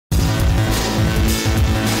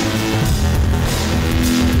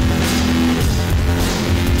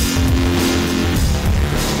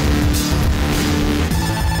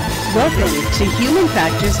to Human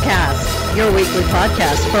Factors Cast, your weekly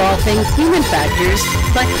podcast for all things human factors,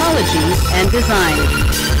 psychology, and design.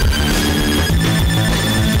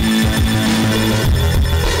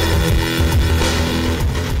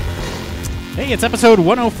 Hey, it's episode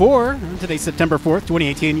 104. Today's September 4th,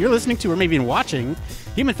 2018. You're listening to, or maybe even watching,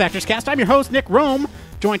 Human Factors Cast. I'm your host, Nick Roome,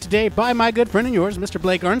 joined today by my good friend and yours, Mr.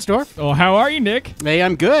 Blake Arnsdorff. Oh, how are you, Nick? Hey,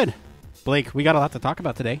 I'm good. Blake, we got a lot to talk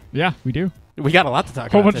about today. Yeah, we do. We got a lot to talk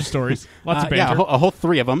about. Whole bunch of stories. Lots of banter. Yeah, a whole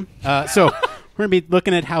three of them. So we're going to be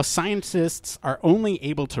looking at how scientists are only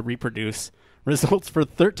able to reproduce results for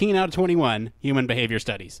 13 out of 21 human behavior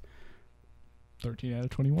studies. 13 out of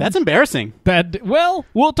 21? That's embarrassing. Well,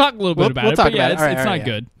 we'll talk a little bit about it. Talk but yeah, about it. It's not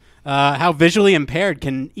good. How visually impaired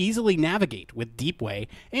can easily navigate with deepWay,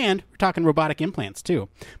 and we're talking robotic implants too.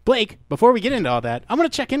 Blake, before we get into all that, I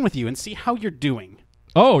want to check in with you and see how you're doing.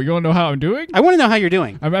 Oh, you want to know how I'm doing? I want to know how you're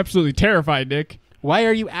doing. I'm absolutely terrified, Nick. Why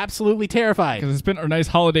are you absolutely terrified? Because it's been a nice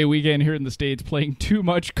holiday weekend here in the States playing too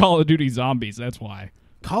much Call of Duty Zombies. That's why.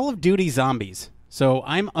 Call of Duty Zombies. So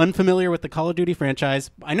I'm unfamiliar with the Call of Duty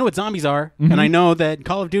franchise. I know what zombies are, and I know that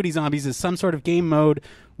Call of Duty Zombies is some sort of game mode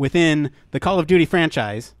within the Call of Duty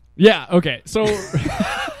franchise. Yeah, okay. So,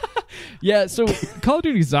 so Call of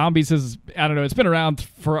Duty Zombies is, I don't know, it's been around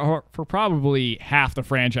for probably half the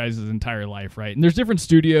franchise's entire life, right? And there's different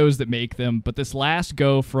studios that make them, but this last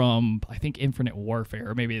go from, I think, Infinite Warfare,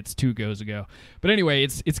 or maybe it's 2 goes ago. But anyway,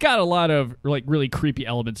 it's got a lot of, like, really creepy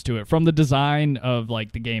elements to it, from the design of,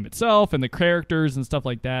 like, the game itself and the characters and stuff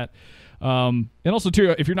like that. And also,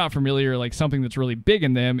 too, if you're not familiar, like, something that's really big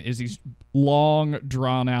in them is these long,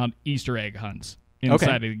 drawn-out Easter egg hunts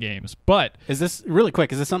inside of the games. But is this really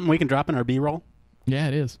quick? Is this something we can drop in our B-roll? Yeah,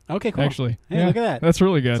 it is. Okay, cool. Actually, hey, look at that. That's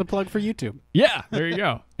really good. It's a plug for YouTube. Yeah, there you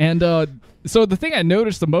go. And so the thing I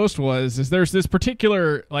noticed the most is there's this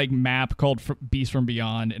particular like map called Beast from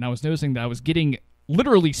Beyond, and I was noticing that I was getting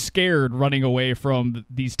literally scared running away from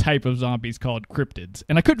these type of zombies called cryptids,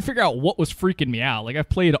 and I couldn't figure out what was freaking me out. Like, I've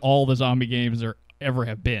played all the zombie games there ever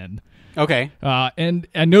have been. Okay. And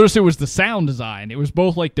I noticed it was the sound design. It was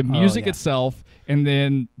both like the music itself and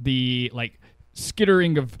then the like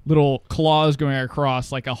skittering of little claws going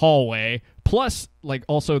across like a hallway, plus like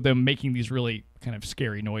also them making these really kind of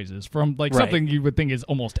scary noises from like something you would think is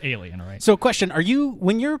almost alien, right? So question,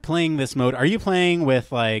 when you're playing this mode, are you playing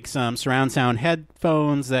with like some surround sound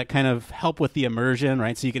headphones that kind of help with the immersion,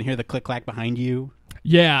 right? So you can hear the click-clack behind you?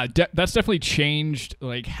 Yeah, that's definitely changed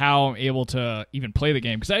like how I'm able to even play the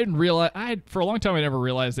game, because I didn't realize for a long time I never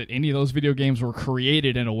realized that any of those video games were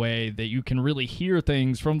created in a way that you can really hear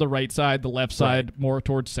things from the right side, the left side, more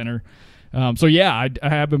towards center. So yeah, I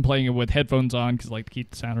have been playing it with headphones on because I like to keep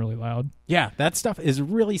the sound really loud. Yeah, that stuff is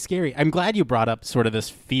really scary. I'm glad you brought up sort of this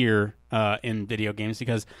fear in video games,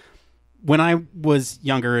 because when I was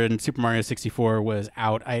younger and Super Mario 64 was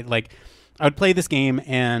out, I would play this game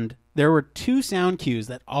and there were 2 sound cues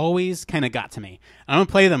that always kind of got to me. I'm going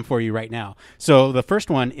to play them for you right now. So the first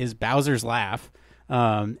one is Bowser's laugh,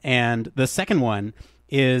 and the second one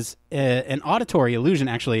is an auditory illusion,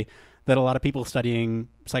 actually, that a lot of people studying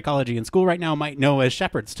psychology in school right now might know as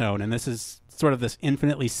shepherd's tone, and this is sort of this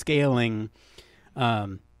infinitely scaling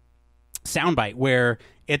soundbite where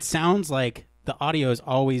it sounds like the audio is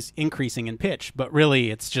always increasing in pitch, but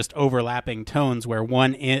really it's just overlapping tones where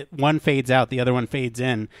one fades out, the other one fades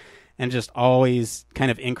in, and just always kind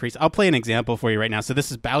of increase. I'll play an example for you right now. So this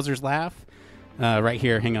is Bowser's laugh right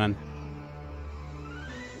here. Hang on.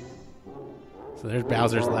 So there's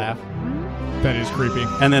Bowser's laugh. That is creepy.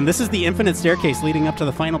 And then this is the infinite staircase leading up to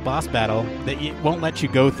the final boss battle that won't let you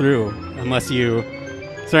go through unless you...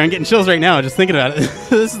 Sorry, I'm getting chills right now just thinking about it.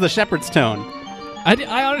 This is the shepherd's tone.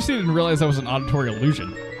 I honestly didn't realize that was an auditory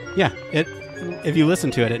illusion. Yeah, if you listen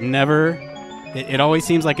to it, it always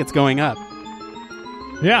seems like it's going up.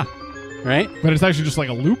 Yeah. Right? But it's actually just like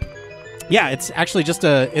a loop? Yeah, it's actually just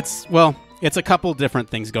it's a couple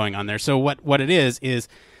different things going on there. So what it is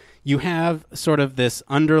you have sort of this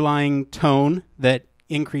underlying tone that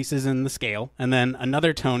increases in the scale, and then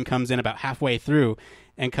another tone comes in about halfway through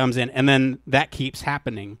and comes in, and then that keeps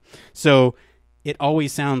happening. So it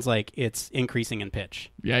always sounds like it's increasing in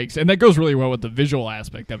pitch. Yikes. And that goes really well with the visual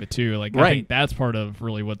aspect of it, too. Like, I think that's part of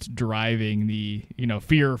really what's driving the,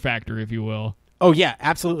 fear factor, if you will. Oh, yeah,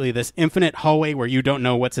 absolutely. This infinite hallway where you don't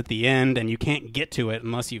know what's at the end, and you can't get to it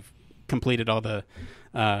unless you've completed all the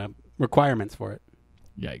requirements for it.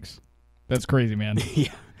 Yikes. That's crazy, man.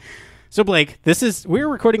 Yeah. So, Blake, we're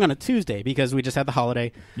recording on a Tuesday because we just had the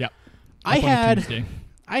holiday. Yeah. I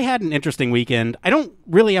had an interesting weekend. I don't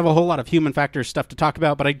really have a whole lot of human factors stuff to talk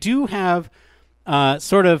about, but I do have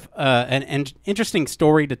sort of an interesting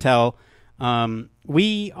story to tell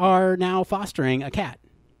we are now fostering a cat.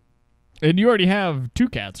 And you already have 2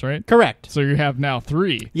 cats, right? Correct. So you have now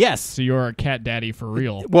 3. Yes. So you're a cat daddy for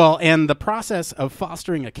real. Well, and the process of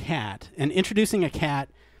fostering a cat and introducing a cat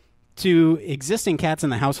to existing cats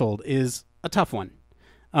in the household is a tough one.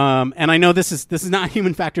 And I know this is not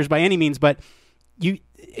human factors by any means, but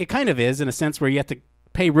it kind of is in a sense where you have to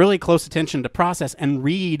pay really close attention to process and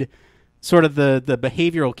read sort of the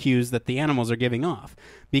behavioral cues that the animals are giving off.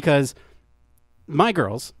 Because my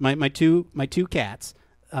girls, my two cats,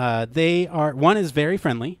 they are, one is very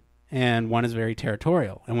friendly and one is very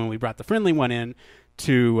territorial. And when we brought the friendly one in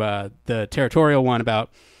to the territorial one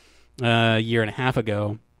about a year and a half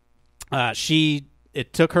ago,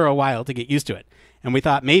 it took her a while to get used to it. And we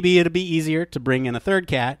thought maybe it'd be easier to bring in a third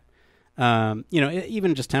cat,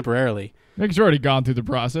 even just temporarily. Nick's already gone through the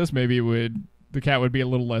process. Maybe the cat would be a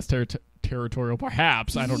little less territorial,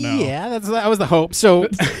 perhaps. I don't know. Yeah, that was the hope. So,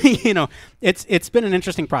 it's been an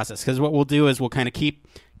interesting process because what we'll do is we'll kind of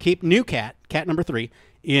keep new cat number 3,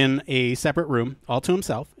 in a separate room, all to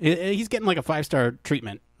himself. He's getting like a 5-star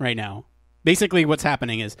treatment right now. Basically, what's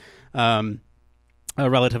happening is a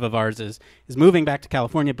relative of ours is moving back to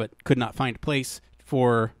California, but could not find a place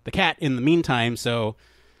for the cat in the meantime. So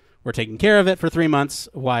we're taking care of it for 3 months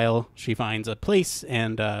while she finds a place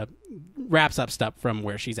and wraps up stuff from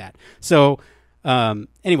where she's at. So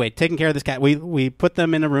anyway, taking care of this cat, we put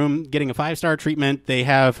them in a room getting a 5-star treatment. They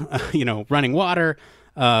have running water,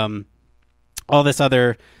 all this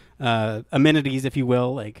other amenities, if you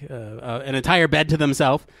will, like an entire bed to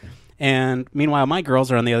themselves. And meanwhile, my girls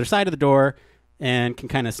are on the other side of the door and can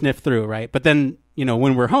kind of sniff through, right? But then,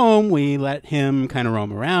 when we're home, we let him kind of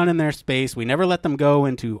roam around in their space. We never let them go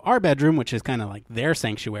into our bedroom, which is kind of like their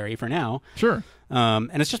sanctuary for now. Sure.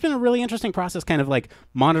 And it's just been a really interesting process, kind of like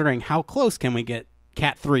monitoring how close can we get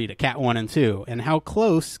cat 3 to cat 1 and 2, and how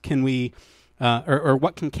close can we, or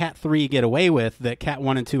what can cat 3 get away with that cat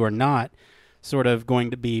 1 and 2 are not sort of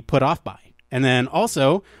going to be put off by. And then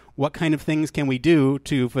also, what kind of things can we do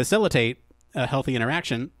to facilitate a healthy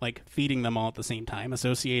interaction, like feeding them all at the same time,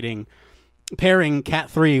 pairing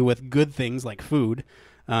cat 3 with good things like food.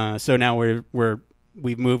 So now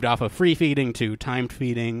we've moved off of free feeding to timed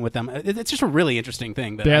feeding with them. It's just a really interesting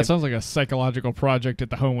thing. It sounds like a psychological project at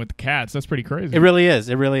the home with the cats. That's pretty crazy. It really is.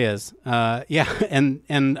 Yeah. And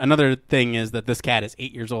another thing is that this cat is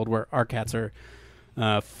 8 years old, where our cats are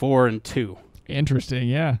 4 and 2. Interesting,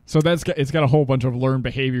 yeah. So it's got a whole bunch of learned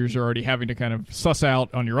behaviors you're already having to kind of suss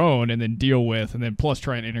out on your own and then deal with, and then plus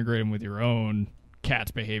try and integrate them with your own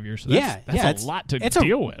cat's behavior. So that's a lot to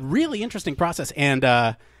deal with. Really interesting process. And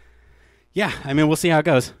we'll see how it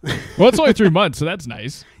goes. Well, it's only 3 months, so that's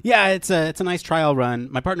nice. Yeah, it's a nice trial run.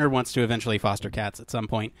 My partner wants to eventually foster cats at some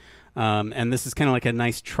point. And this is kind of like a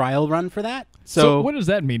nice trial run for that. So what does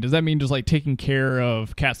that mean? Does that mean just like taking care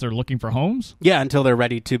of cats that are looking for homes? Yeah, until they're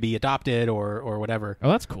ready to be adopted or whatever. Oh,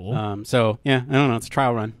 that's cool. I don't know. It's a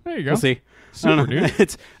trial run. There you go. We'll see. Super,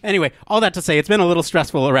 dude. Anyway, all that to say, it's been a little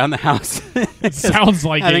stressful around the house. It sounds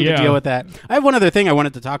like having to deal with that. I have one other thing I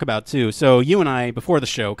wanted to talk about, too. So you and I, before the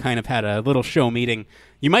show, kind of had a little show meeting.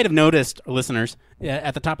 You might have noticed, listeners,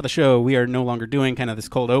 at the top of the show, we are no longer doing kind of this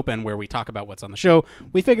cold open where we talk about what's on the show.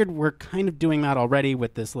 We figured we're kind of doing that already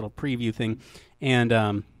with this little preview thing.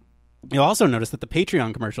 And you'll also notice that the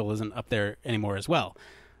Patreon commercial isn't up there anymore as well.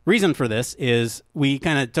 Reason for this is we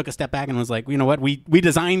kind of took a step back and was like, you know what? We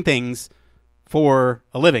design things for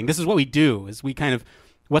a living. This is what we do, is we kind of,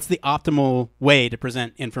 what's the optimal way to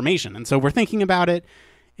present information? And so we're thinking about it,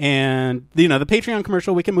 and the Patreon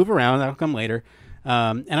commercial, we can move around. That'll come later.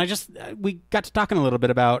 And we got to talking a little bit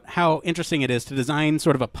about how interesting it is to design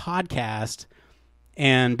sort of a podcast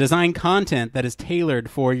and design content that is tailored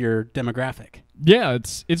for your demographic. Yeah,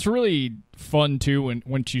 it's really fun too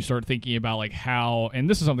once you start thinking about like how, and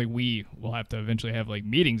this is something we will have to eventually have like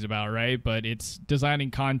meetings about, right? But it's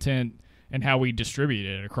designing content and how we distribute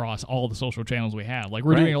it across all the social channels we have. Like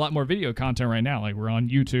we're doing a lot more video content right now. Like we're on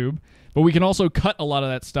YouTube, but we can also cut a lot of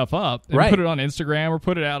that stuff up and put it on Instagram or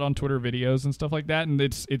put it out on Twitter videos and stuff like that. And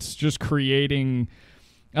it's just creating,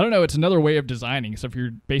 I don't know, it's another way of designing. So if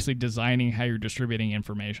you're basically designing how you're distributing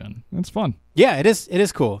information, it's fun. Yeah, it is. It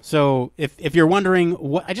is cool. So if you're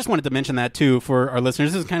wondering, I just wanted to mention that too for our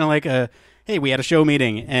listeners. This is kind of like hey, we had a show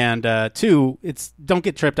meeting, and two, don't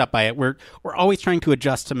get tripped up by it. We're always trying to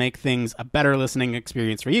adjust to make things a better listening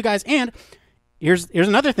experience for you guys. And here's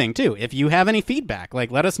another thing too. If you have any feedback, like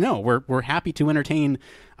let us know. We're happy to entertain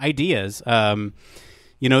ideas.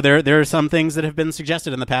 there are some things that have been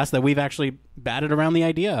suggested in the past that we've actually batted around the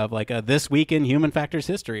idea of, like a This Week in Human Factors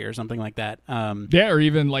History or something like that. Or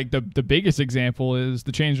even like the biggest example is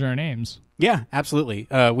the change in our names. Yeah, absolutely.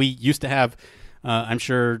 We used to have, I'm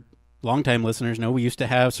sure longtime listeners know, we used to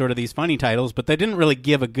have sort of these funny titles, but they didn't really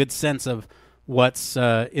give a good sense of what's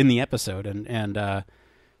in the episode. And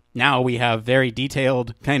now we have very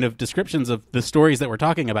detailed kind of descriptions of the stories that we're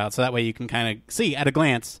talking about, so that way you can kind of see at a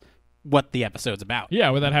glance what the episode's about. Yeah,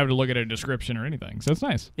 without having to look at a description or anything. So it's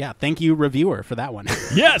nice. Yeah, thank you, reviewer, for that one.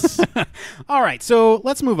 Yes! All right, so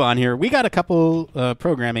let's move on here. We got a couple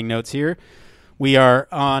programming notes here. We are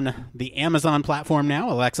on the Amazon platform now.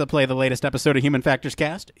 Alexa, play the latest episode of Human Factors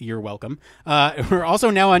Cast. You're welcome. We're also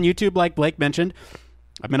now on YouTube, like Blake mentioned.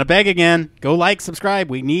 I'm going to beg again. Go like, subscribe.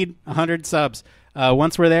 We need 100 subs.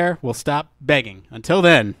 Once we're there, we'll stop begging. Until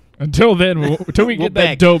then, until we get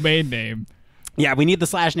that domain name. Yeah, we need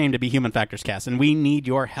the / name to be Human Factors Cast, and we need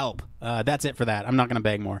your help. That's it for that. I'm not going to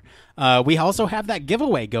beg more. We also have that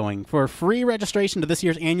giveaway going for free registration to this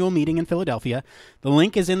year's annual meeting in Philadelphia. The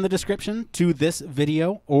link is in the description to this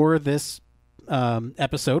video or this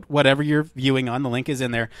episode, whatever you're viewing on. The link is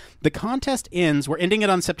in there. The contest ends. We're ending it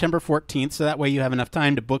on September 14th, so that way you have enough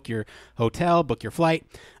time to book your hotel, book your flight.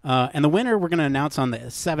 And the winner we're going to announce on the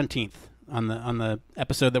 17th. On the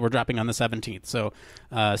episode that we're dropping on the 17th. So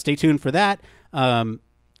stay tuned for that.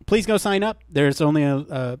 Please go sign up. There's only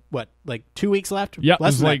like 2 weeks left? Yep,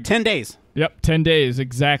 less than like 10 days. Yep, 10 days,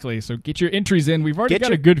 exactly. So get your entries in. We've already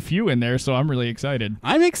got a good few in there, so I'm really excited.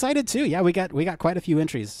 I'm excited too. Yeah, we got quite a few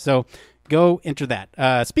entries. So go enter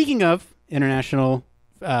that. Speaking of international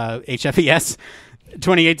HFES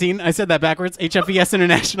 2018, I said that backwards. HFES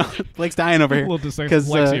International. Blake's dying over here. A little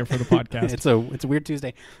dyslexia for the podcast. It's a weird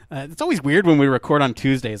Tuesday. It's always weird when we record on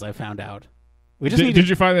Tuesdays, I found out. Did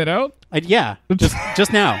you find that out? Yeah,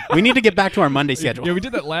 just now. We need to get back to our Monday schedule. Yeah, we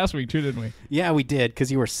did that last week too, didn't we? Yeah, we did, because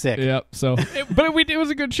you were sick. Yep. So, it was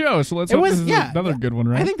a good show. So let's hope this is another good one,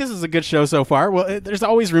 right? I think this is a good show so far. Well, there's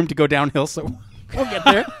always room to go downhill, so we'll get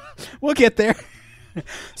there. We'll get there.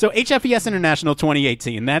 So HFES International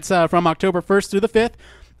 2018. That's from October 1st through the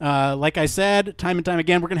 5th. Like I said, time and time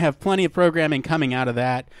again, we're going to have plenty of programming coming out of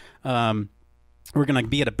that. We're going to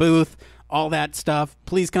be at a booth, all that stuff.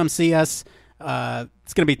 Please come see us.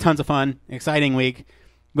 It's going to be tons of fun. Exciting week.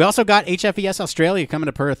 We also got HFES Australia coming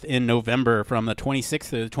to Perth in November from the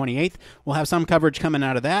 26th to the 28th. We'll have some coverage coming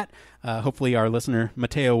out of that. Hopefully our listener,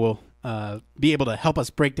 Mateo, will be able to help us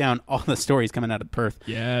break down all the stories coming out of Perth.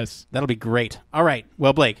 Yes. That'll be great. All right.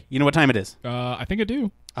 Well, Blake, you know what time it is? I think I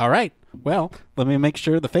do. All right. Well, let me make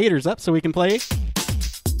sure the fader's up so we can play.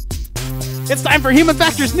 It's time for Human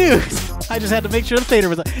Factors News. I just had to make sure the fader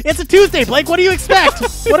was up. It's a Tuesday, Blake. What do you expect?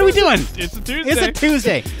 What are we doing? It's a Tuesday. It's a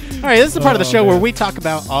Tuesday. All right. This is the part of the show where we talk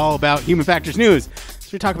about all about Human Factors News. So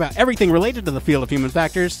we talk about everything related to the field of human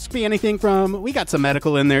factors. It could be anything from, we got some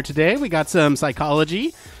medical in there today. We got some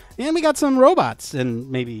psychology. And we got some robots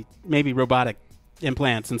and maybe robotic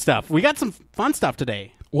implants and stuff. We got some fun stuff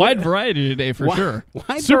today. Wide variety today for sure.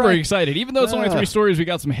 Super excited. Even though it's only 3 stories, we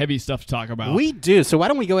got some heavy stuff to talk about. We do. So why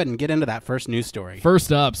don't we go ahead and get into that first news story?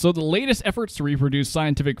 First up, so the latest efforts to reproduce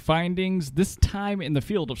scientific findings, this time in the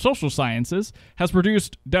field of social sciences, has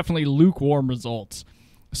produced definitely lukewarm results.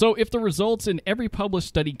 So if the results in every published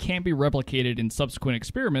study can't be replicated in subsequent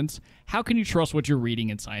experiments, how can you trust what you're reading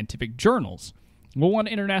in scientific journals? Well, one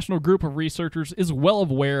international group of researchers is well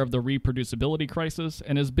aware of the reproducibility crisis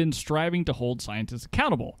and has been striving to hold scientists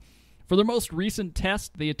accountable. For their most recent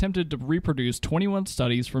test, they attempted to reproduce 21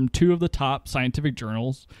 studies from 2 of the top scientific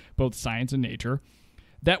journals, both Science and Nature,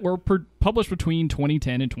 that were published between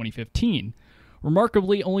 2010 and 2015.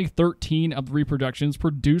 Remarkably, only 13 of the reproductions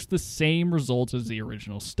produced the same results as the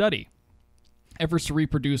original study. Efforts to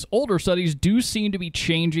reproduce older studies do seem to be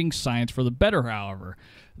changing science for the better, however.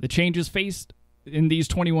 The changes faced in these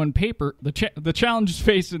 21 the challenges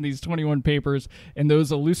faced in these 21 papers and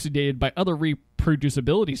those elucidated by other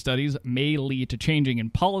reproducibility studies may lead to changing in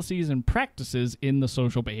policies and practices in the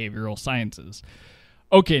social behavioral sciences.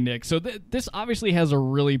 Okay, Nick, so this obviously has a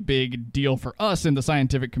really big deal for us in the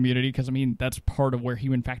scientific community because, I mean, that's part of where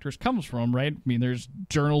human factors comes from, right? I mean, there's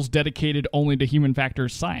journals dedicated only to human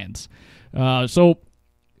factors science. So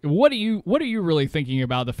what are you really thinking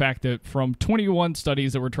about the fact that from 21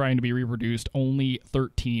 studies that were trying to be reproduced, only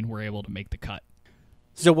 13 were able to make the cut?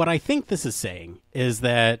 So what I think this is saying is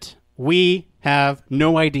that we have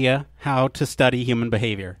no idea how to study human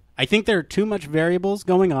behavior. I think there are too much variables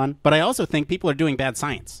going on, but I also think people are doing bad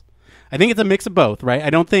science. I think it's a mix of both, right? I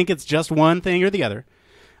don't think it's just one thing or the other.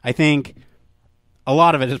 I think a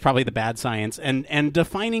lot of it is probably the bad science, and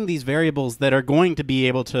defining these variables that are going to be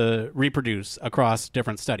able to reproduce across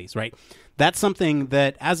different studies, right? That's something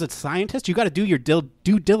that, as a scientist, you got to do your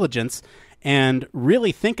due diligence and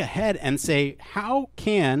really think ahead and say, how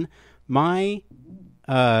can my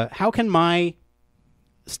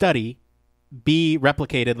study be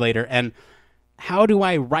replicated later, and how do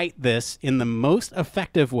I write this in the most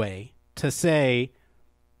effective way to say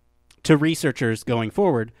to researchers going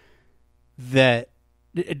forward that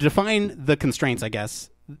define the constraints, I guess,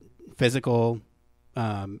 physical,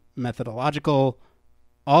 methodological,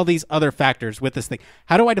 all these other factors with this thing.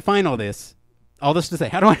 How do I define all this? All this to say,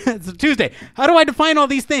 it's a Tuesday. How do I define all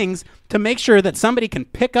these things to make sure that somebody can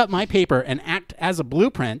pick up my paper and act as a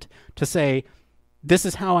blueprint to say, this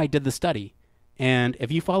is how I did the study. And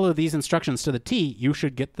if you follow these instructions to the T, you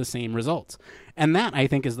should get the same results. And that, I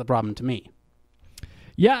think, is the problem to me.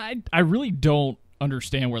 Yeah, I really don't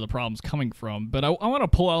understand where the problem's coming from, but I want to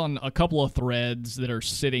pull on a couple of threads that are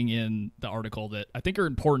sitting in the article that I think are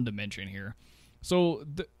important to mention here. So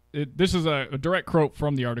this is a direct quote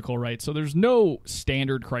from the article, right? So there's no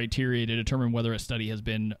standard criteria to determine whether a study has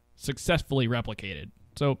been successfully replicated.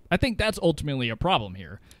 So I think that's ultimately a problem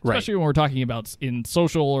here, especially when we're talking about in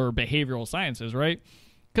social or behavioral sciences, right?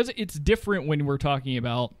 Because it's different when we're talking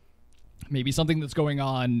about maybe something that's going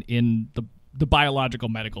on in the biological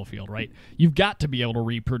medical field, right? You've got to be able to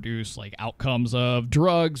reproduce like outcomes of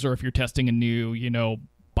drugs, or if you're testing a new,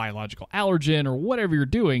 biological allergen or whatever you're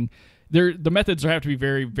doing, the methods have to be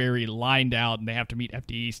very, very lined out, and they have to meet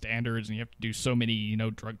FDA standards, and you have to do so many,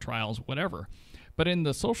 drug trials, whatever. But in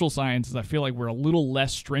the social sciences, I feel like we're a little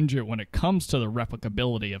less stringent when it comes to the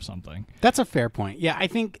replicability of something. That's a fair point. Yeah, I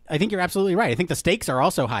think you're absolutely right. I think the stakes are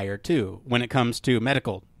also higher too when it comes to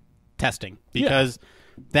medical testing, because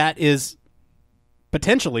that is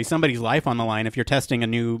potentially somebody's life on the line. If you're testing a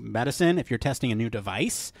new medicine, if you're testing a new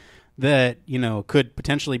device that, could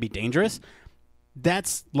potentially be dangerous,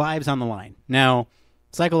 that's lives on the line. Now,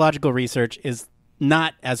 psychological research is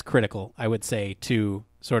not as critical, I would say, to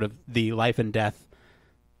sort of the life and death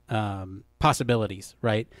possibilities,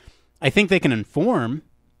 right? I think they can inform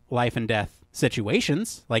life and death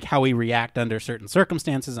situations, like how we react under certain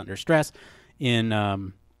circumstances, under stress,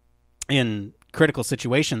 in critical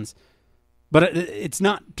situations. But it's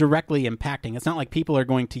not directly impacting. It's not like people are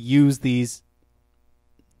going to use these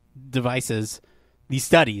devices, these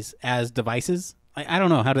studies, as devices. I don't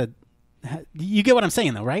know how to... You get what I'm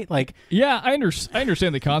saying, though, right? Like, yeah, I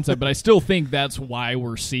understand the concept, but I still think that's why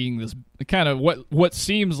we're seeing this kind of what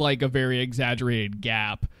seems like a very exaggerated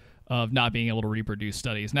gap of not being able to reproduce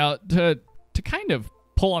studies. Now, to kind of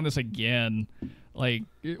pull on this again, like,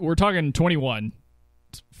 we're talking 21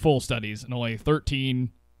 full studies and only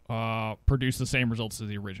 13 produce the same results as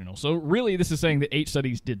the original. So really, this is saying that 8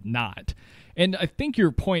 studies did not. And I think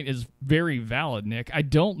your point is very valid, Nick. I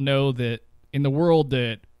don't know that in the world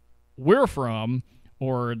that we're from,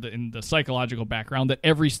 or in the psychological background, that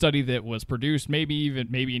every study that was produced, maybe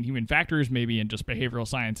in human factors, maybe in just behavioral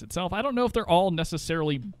science itself, I don't know if they're all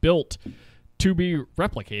necessarily built to be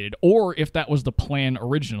replicated, or if that was the plan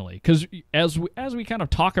originally. Because as we kind of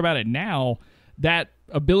talk about it now, that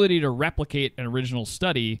ability to replicate an original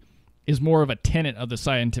study is more of a tenet of the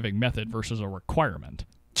scientific method versus a requirement.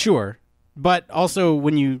 Sure. But also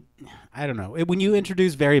when you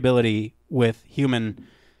introduce variability with human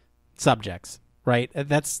subjects, right?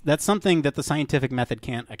 That's something that the scientific method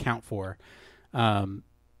can't account for. I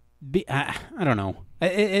don't know.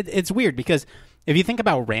 It's weird because if you think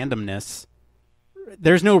about randomness,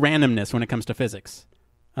 there's no randomness when it comes to physics.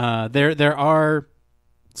 There are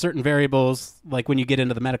certain variables, like when you get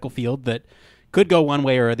into the medical field, that could go one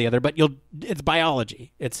way or the other, but it's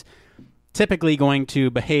biology. It's typically going to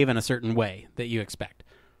behave in a certain way that you expect.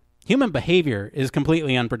 Human behavior is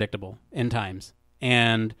completely unpredictable in times,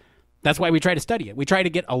 and that's why we try to study it. We try to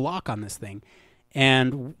get a lock on this thing.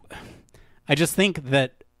 And I just think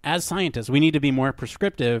that as scientists, we need to be more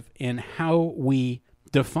prescriptive in how we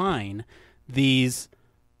define these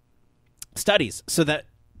studies so that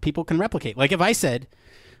people can replicate. Like if I said,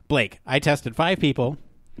 Blake, I tested 5 people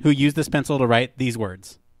who used this pencil to write these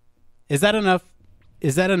words. Is that enough?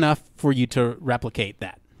 Is that enough for you to replicate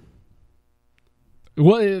that?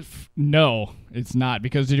 Well, no, it's not,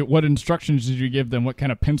 because what instructions did you give them? What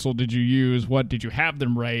kind of pencil did you use? What did you have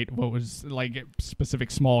them write? What was like specific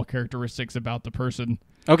small characteristics about the person?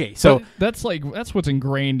 Okay, so but that's what's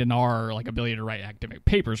ingrained in our ability to write academic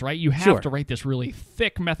papers, right? You have to write this really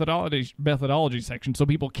thick methodology section so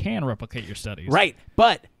people can replicate your studies. Right,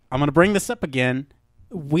 but I'm going to bring this up again.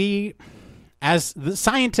 We, as the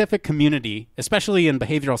scientific community, especially in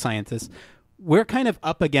behavioral sciences, we're kind of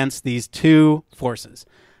up against these two forces.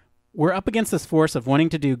 We're up against this force of wanting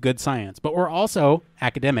to do good science, but we're also,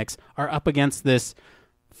 academics, are up against this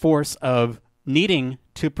force of needing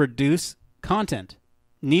to produce content,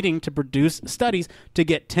 needing to produce studies to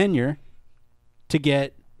get tenure, to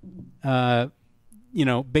get,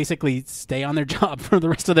 basically stay on their job for the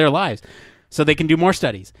rest of their lives so they can do more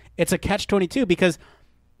studies. It's a catch-22 because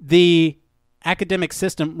the academic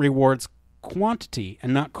system rewards quantity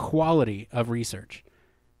and not quality of research.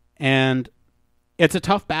 And it's a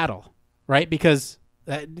tough battle, right? Because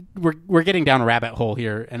we're getting down a rabbit hole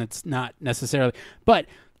here, and it's not necessarily... But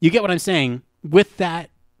you get what I'm saying. With that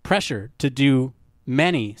pressure to do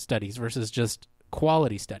many studies versus just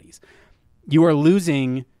quality studies, you are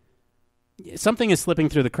losing... Something is slipping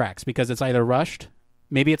through the cracks because it's either rushed,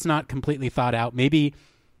 maybe it's not completely thought out, maybe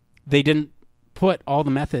they didn't put all the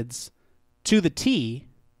methods to the T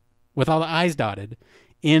with all the I's dotted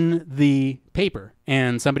in the paper,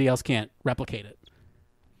 and somebody else can't replicate it.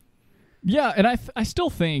 Yeah, and I still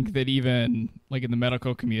think that even like in the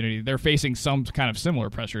medical community, they're facing some kind of similar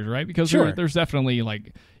pressures, right? Because there's definitely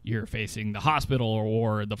like you're facing the hospital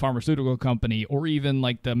or the pharmaceutical company or even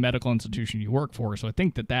like the medical institution you work for. So I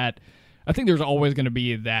think I think there's always going to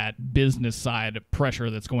be that business side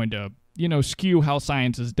pressure that's going to, skew how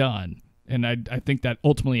science is done. And I think that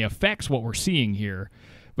ultimately affects what we're seeing here.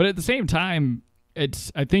 But at the same time, I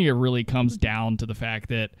think it really comes down to the fact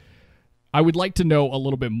that I would like to know a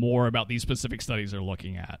little bit more about these specific studies they're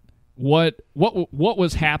looking at. What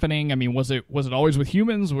was happening? I mean, was it always with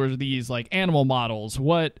humans? Were these like animal models?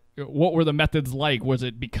 What were the methods like? Was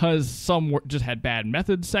it because some just had bad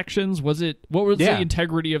method sections? What was the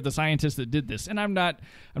integrity of the scientists that did this? And I'm not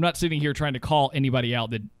sitting here trying to call anybody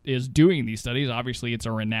out that is doing these studies. Obviously, it's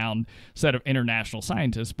a renowned set of international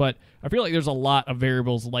scientists, but I feel like there's a lot of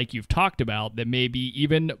variables like you've talked about that may be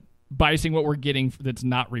even biasing what we're getting that's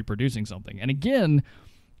not reproducing something. And again,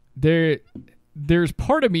 there's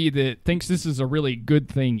part of me that thinks this is a really good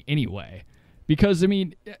thing anyway. Because, I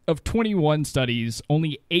mean, of 21 studies,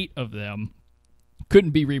 only 8 of them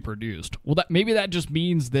couldn't be reproduced. Well, maybe that just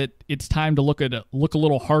means that it's time to look a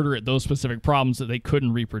little harder at those specific problems that they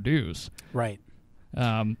couldn't reproduce. Right.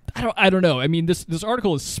 I don't know. I mean, this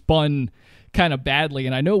article is spun kind of badly,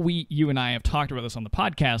 and I know you and I have talked about this on the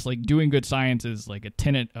podcast. Like, doing good science is like a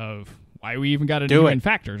tenet of why we even got into human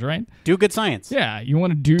factors, right? Do good science. Yeah, you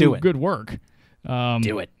want to do good work.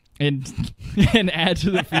 Do it. And add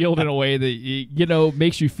to the field in a way that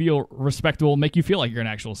makes you feel respectable, make you feel like you're an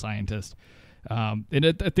actual scientist. And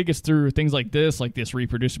I think it's through things like this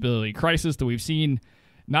reproducibility crisis that we've seen,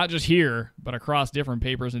 not just here, but across different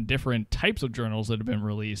papers and different types of journals that have been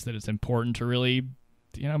released, that it's important to really,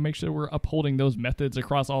 make sure we're upholding those methods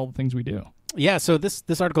across all the things we do. Yeah, so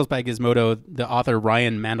this article is by Gizmodo, the author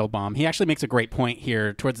Ryan Mandelbaum. He actually makes a great point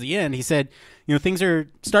here towards the end. He said, things are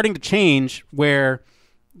starting to change where,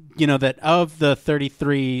 that of the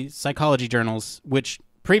 33 psychology journals, which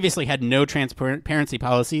previously had no transparency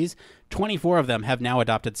policies, 24 of them have now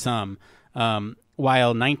adopted some,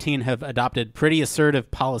 while 19 have adopted pretty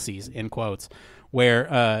assertive policies, in quotes,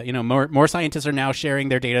 where more scientists are now sharing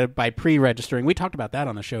their data by pre-registering. We talked about that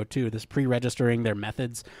on the show too, this pre-registering their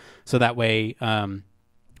methods, so that way,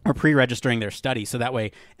 or pre-registering their study, so that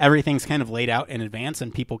way everything's kind of laid out in advance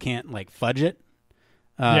and people can't like fudge it.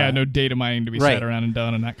 No data mining to be sat around and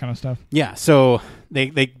done and that kind of stuff. Yeah, so they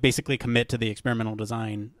basically commit to the experimental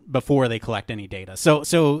design before they collect any data.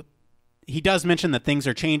 So he does mention that things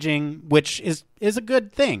are changing, which is a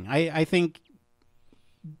good thing. I think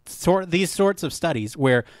these sorts of studies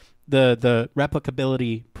where the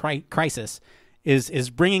replicability crisis is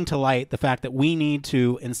bringing to light the fact that we need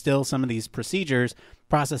to instill some of these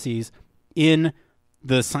processes in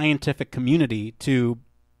the scientific community to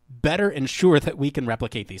better ensure that we can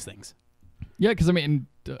replicate these things. Yeah, because,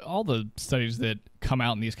 all the studies that come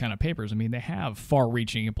out in these kind of papers, they have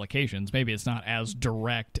far-reaching implications. Maybe it's not as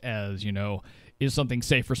direct as, is something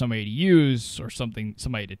safe for somebody to use or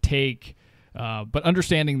somebody to take? But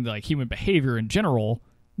understanding like human behavior in general,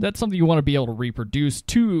 that's something you want to be able to reproduce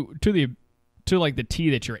to like the T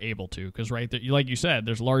that you're able to. Because, right, like you said,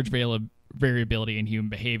 there's large variability in human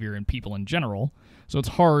behavior and people in general. So it's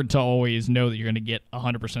hard to always know that you're going to get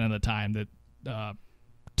 100% of the time that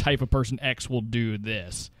type of person X will do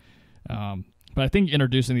this. But I think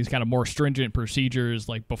introducing these kind of more stringent procedures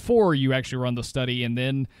like before you actually run the study, and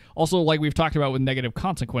then also like we've talked about with negative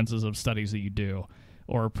consequences of studies that you do,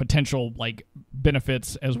 or potential like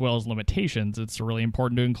benefits as well as limitations, it's really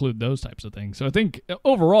important to include those types of things. So I think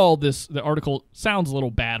overall the article sounds a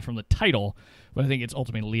little bad from the title, but I think it's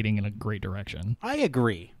ultimately leading in a great direction. I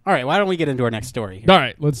agree. All right, why don't we get into our next story here? All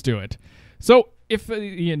right, let's do it. So if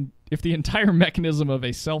the entire mechanism of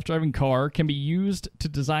a self-driving car can be used to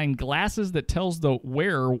design glasses that tells the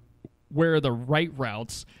wearer where the right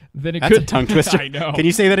routes, then That's a tongue twister. I know. Can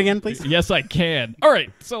you say that again, please? Yes, I can. All right,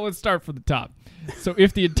 so let's start from the top. So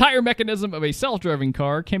if the entire mechanism of a self-driving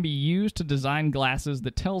car can be used to design glasses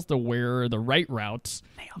that tells the wearer the right routes,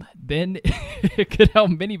 then it could help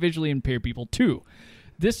many visually impaired people too.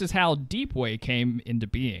 This is how deepWay came into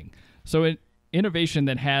being. So an innovation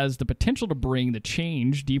that has the potential to bring the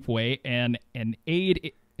change, deepWay, and an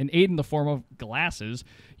aid in the form of glasses,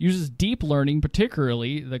 uses deep learning,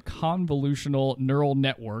 particularly the convolutional neural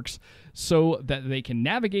networks, so that they can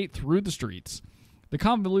navigate through the streets. The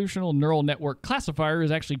convolutional neural network classifier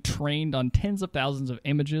is actually trained on tens of thousands of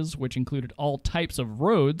images, which included all types of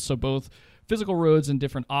roads, so both physical roads and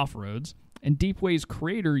different off-roads. And deepWay's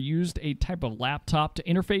creator used a type of laptop to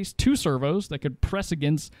interface two servos that could press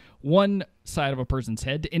against one side of a person's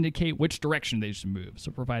head to indicate which direction they should move, so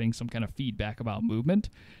providing some kind of feedback about movement.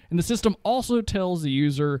 And the system also tells the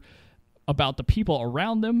user about the people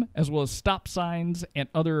around them, as well as stop signs and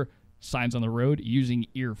other signs on the road using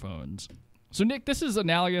earphones. So, Nick, this is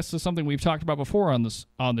analogous to something we've talked about before on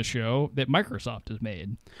the show that Microsoft has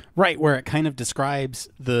made. Right, where it kind of describes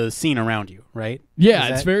the scene around you, right?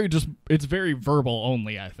 Yeah, it's very verbal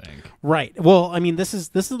only, I think. Right. Well, I mean, this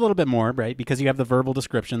is a little bit more, right? Because you have the verbal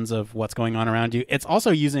descriptions of what's going on around you. It's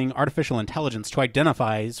also using artificial intelligence to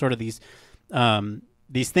identify sort of these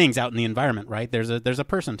things out in the environment, right? There's a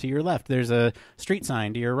person to your left. There's a street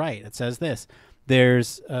sign to your right. It says this.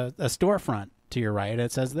 There's a storefront to your right.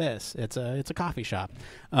 It says this. It's a coffee shop.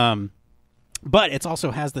 But it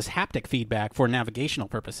also has this haptic feedback for navigational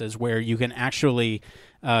purposes, where you can actually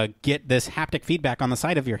get this haptic feedback on the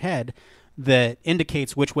side of your head that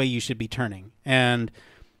indicates which way you should be turning. And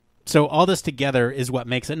so all this together is what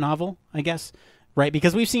makes it novel, I guess, right?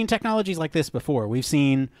 Because we've seen technologies like this before. We've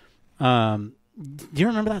seen, do you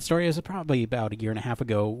remember that story? It was probably about a year and a half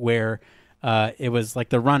ago, where it was like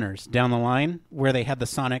the runners down the line, where they had the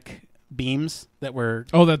sonic beams that were...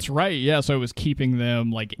 Oh, that's right. Yeah, so it was keeping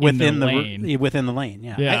them like within the lane. Within the lane,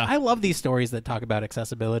 yeah. Yeah. I love these stories that talk about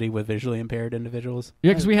accessibility with visually impaired individuals.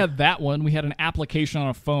 Yeah, because we had that one. We had an application on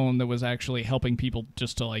a phone that was actually helping people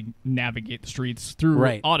just to like navigate the streets through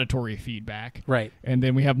auditory feedback. Right. And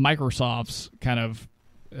then we have Microsoft's kind of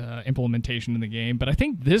implementation in the game. But I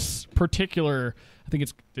think this particular... I think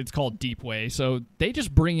it's called deepWay. So they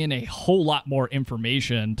just bring in a whole lot more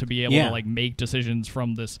information to be able to like make decisions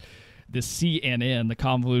from this CNN, the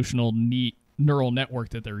convolutional neural network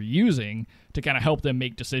that they're using to kind of help them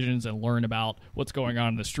make decisions and learn about what's going on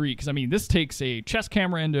in the street. Because, I mean, this takes a chest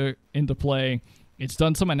camera into play. It's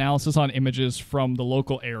done some analysis on images from the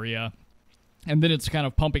local area. And then it's kind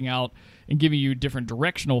of pumping out and giving you different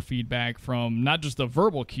directional feedback from not just the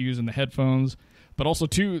verbal cues in the headphones, but also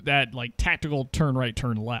to that like tactical turn right,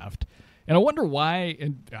 turn left. And I wonder why,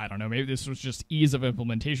 and I don't know, maybe this was just ease of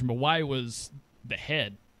implementation, but why was the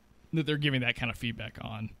head that they're giving that kind of feedback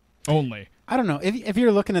on only? I don't know. If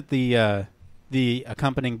you're looking at the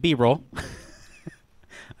accompanying B-roll,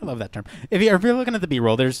 I love that term. If you're looking at the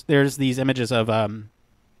B-roll, there's these images of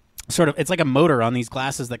sort of, it's like a motor on these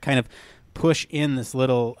glasses that kind of push in this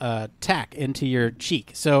little tack into your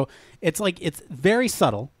cheek. So it's very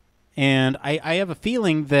subtle, and I have a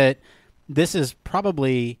feeling that this is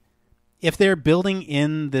probably, if they're building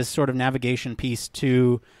in this sort of navigation piece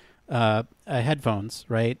to headphones,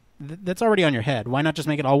 right? That's already on your head. Why not just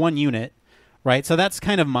make it all one unit, right? So that's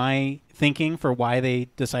kind of my thinking for why they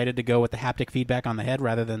decided to go with the haptic feedback on the head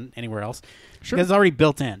rather than anywhere else. Sure. Because it's already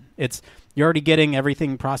built in. You're already getting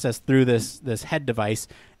everything processed through this head device,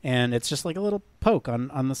 and it's just like a little poke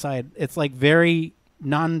on the side. It's like very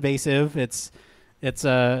non-invasive. It's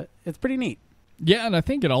pretty neat. Yeah, and I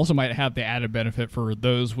think it also might have the added benefit for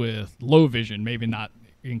those with low vision, maybe not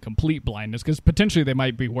in complete blindness, because potentially they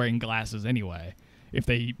might be wearing glasses anyway if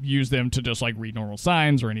they use them to just like read normal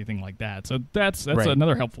signs or anything like that. So that's right.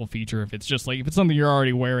 Another helpful feature if it's just like, if it's something you're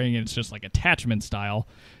already wearing and it's just like attachment style,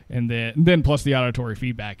 and then plus the auditory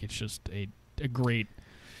feedback, it's just a great,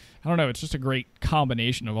 I don't know, it's just a great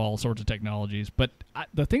combination of all sorts of technologies. But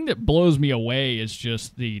the thing that blows me away is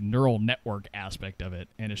just the neural network aspect of it.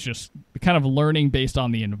 And it's just kind of learning based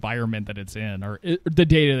on the environment that it's in, or the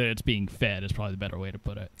data that it's being fed is probably the better way to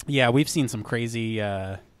put it. Yeah, we've seen some crazy,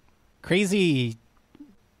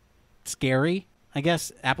 scary, I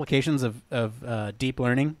guess, applications of deep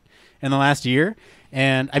learning in the last year.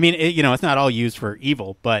 And, I mean, it's not all used for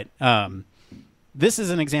evil, but this is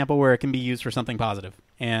an example where it can be used for something positive.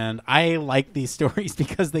 And I like these stories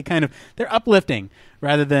because they're uplifting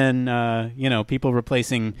rather than, people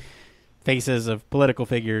replacing faces of political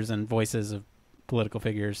figures and voices of political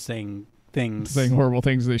figures saying horrible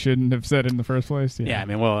things they shouldn't have said in the first place. Yeah,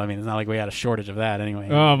 it's not like we had a shortage of that anyway.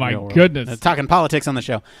 Oh my goodness. Talking politics on the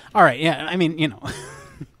show. All right, yeah,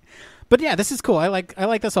 But yeah, this is cool. I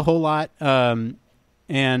like this a whole lot.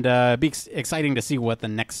 And it'd be exciting to see what the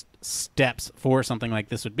next steps for something like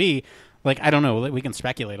this would be. Like, I don't know, we can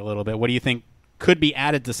speculate a little bit. What do you think could be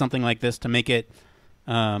added to something like this to make it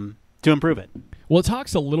to improve it? Well, it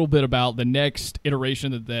talks a little bit about the next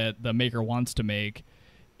iteration that the maker wants to make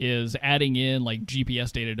is adding in like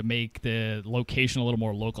GPS data to make the location a little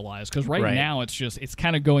more localized. Because right now it's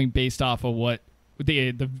kind of going based off of what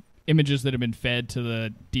the images that have been fed to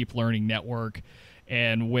the deep learning network,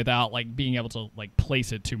 and without like being able to like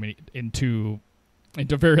place it into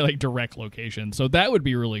very like direct locations. So that would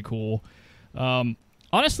be really cool.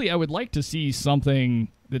 Honestly, I would like to see something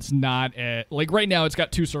that's not like right now it's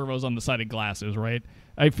got 2 servos on the side of glasses, right?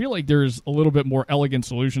 I feel like there's a little bit more elegant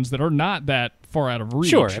solutions that are not that far out of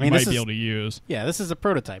reach. Sure, I mean, you might be able to use. Yeah, this is a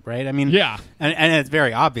prototype, right? I mean, yeah, and it's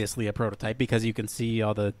very obviously a prototype because you can see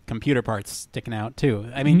all the computer parts sticking out too.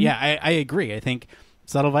 I mean, yeah, I agree. I think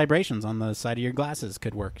subtle vibrations on the side of your glasses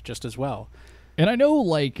could work just as well. And I know,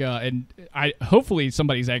 like, hopefully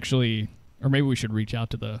somebody's actually, or maybe we should reach out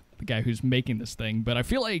to the guy who's making this thing. But I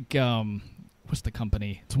feel like, what's the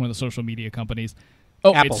company? It's one of the social media companies.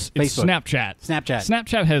 Oh, Apple, it's Facebook. Snapchat.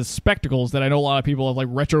 Snapchat has spectacles that I know a lot of people have like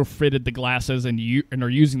retrofitted the glasses and are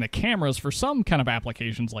using the cameras for some kind of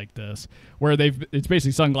applications like this, where it's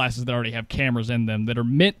basically sunglasses that already have cameras in them that are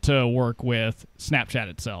meant to work with Snapchat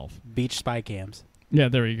itself. Beach spy cams. Yeah,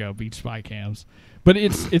 there you go, beach spy cams. But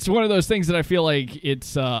it's one of those things that I feel like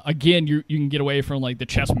it's again you can get away from like the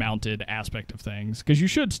chest mounted aspect of things, because you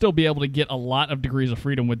should still be able to get a lot of degrees of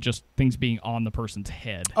freedom with just things being on the person's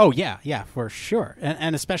head. Oh yeah, for sure,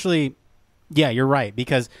 and especially, yeah, you're right,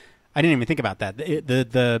 because I didn't even think about that.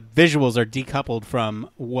 The visuals are decoupled from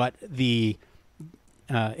what the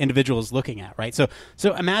individual is looking at, right? So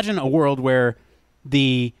imagine a world where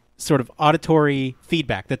the sort of auditory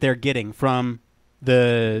feedback that they're getting from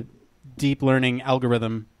the deep learning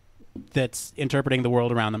algorithm that's interpreting the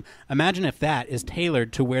world around them. Imagine if that is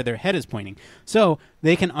tailored to where their head is pointing. So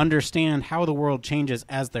they can understand how the world changes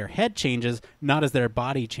as their head changes, not as their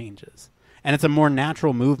body changes. And it's a more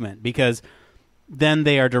natural movement because then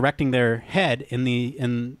they are directing their head in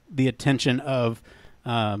the attention of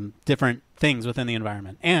different things within the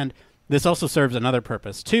environment. And this also serves another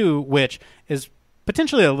purpose too, which is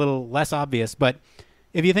potentially a little less obvious. But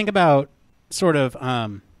if you think about sort of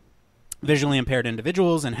visually impaired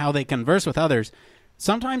individuals and how they converse with others,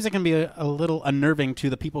 sometimes it can be a little unnerving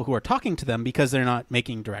to the people who are talking to them because they're not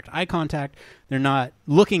making direct eye contact, they're not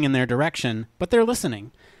looking in their direction, but they're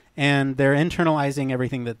listening, and they're internalizing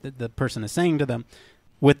everything that the person is saying to them.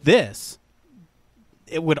 With this,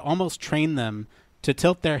 it would almost train them to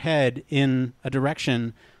tilt their head in a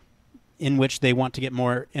direction in which they want to get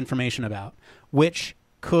more information about, which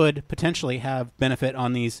could potentially have benefit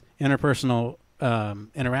on these interpersonal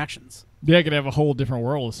interactions. Yeah, it could have a whole different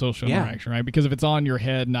world of social interaction, right? Because if it's on your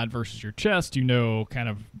head, not versus your chest, you know, kind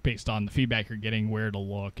of based on the feedback you're getting, where to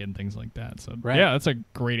look and things like that. So, yeah, that's a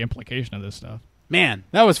great implication of this stuff. Man,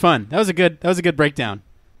 that was fun. That was a good breakdown.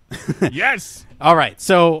 Yes. All right.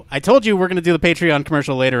 So I told you we're going to do the Patreon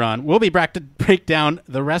commercial later on. We'll be back to break down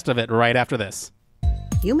the rest of it right after this.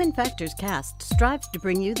 Human Factors Cast strives to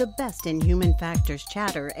bring you the best in human factors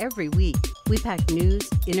chatter every week. We pack news,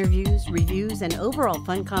 interviews, reviews, and overall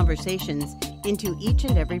fun conversations into each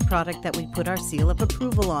and every product that we put our seal of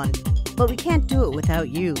approval on. But we can't do it without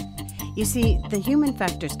you. You see, the Human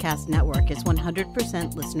Factors Cast network is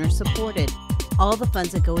 100% listener supported. All the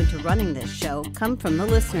funds that go into running this show come from the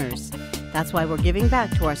listeners. That's why we're giving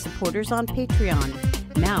back to our supporters on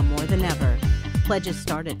Patreon, now more than ever. Pledges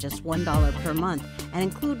start at just $1 per month and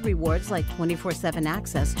include rewards like 24/7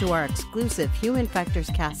 access to our exclusive Human Factors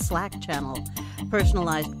Cast Slack channel,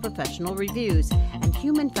 personalized professional reviews, and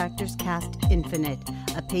Human Factors Cast Infinite,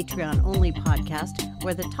 a Patreon-only podcast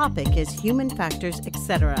where the topic is human factors,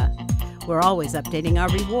 etc. We're always updating our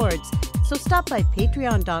rewards, so stop by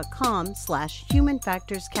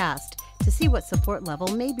patreon.com/humanfactorscast to see what support level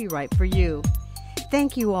may be right for you.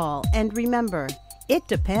 Thank you all, and remember, it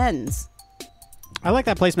depends. I like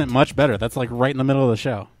that placement much better. That's like right in the middle of the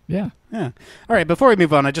show. Yeah. All right, before we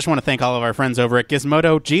move on, I just want to thank all of our friends over at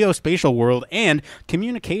Gizmodo, Geospatial World, and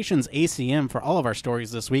Communications ACM for all of our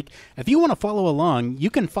stories this week. If you want to follow along,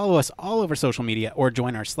 you can follow us all over social media or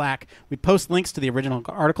join our Slack. We post links to the original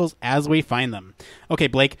articles as we find them. Okay,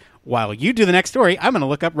 Blake, while you do the next story, I'm going to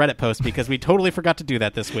look up Reddit posts because we totally forgot to do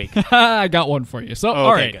that this week. I got one for you. So,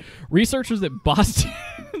 all right. Good. Researchers at Boston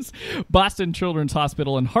Boston Children's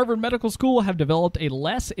Hospital and Harvard Medical School have developed a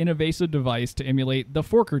less invasive device to emulate the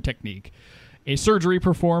Forker technique, a surgery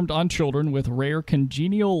performed on children with rare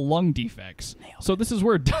congenital lung defects. So this is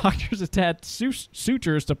where doctors attach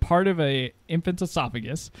sutures to part of an infant's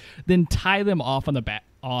esophagus, then tie them off on the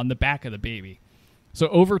back of the baby. So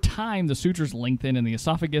over time, the sutures lengthen in the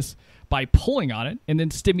esophagus by pulling on it and then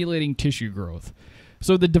stimulating tissue growth.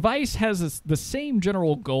 So the device has the same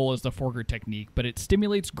general goal as the Forker technique, but it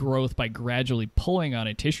stimulates growth by gradually pulling on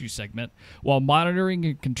a tissue segment while monitoring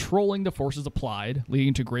and controlling the forces applied,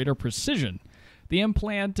 leading to greater precision. The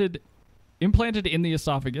implanted in the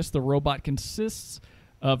esophagus, the robot consists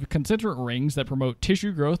of concentric rings that promote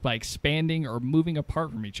tissue growth by expanding or moving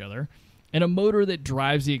apart from each other, and a motor that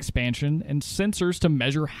drives the expansion, and sensors to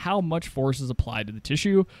measure how much force is applied to the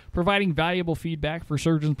tissue, providing valuable feedback for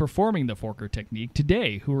surgeons performing the Forker technique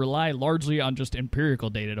today who rely largely on just empirical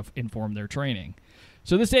data to inform their training.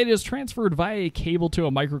 So this data is transferred via a cable to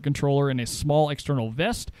a microcontroller in a small external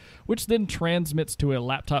vest, which then transmits to a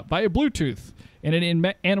laptop via Bluetooth. And in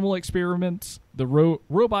animal experiments, the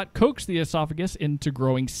robot coaxed the esophagus into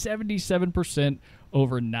growing 77%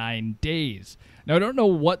 over 9 days. Now, I don't know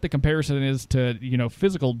what the comparison is to,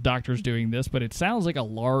 physical doctors doing this, but it sounds like a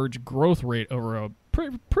large growth rate over a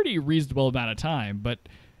pretty reasonable amount of time. But,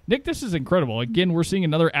 Nick, this is incredible. Again, we're seeing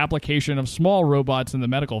another application of small robots in the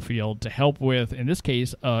medical field to help with, in this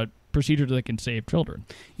case, a procedure that can save children.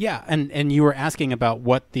 Yeah, and you were asking about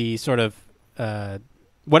what the sort of,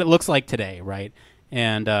 what it looks like today, right?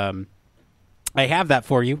 And I have that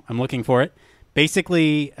for you. I'm looking for it.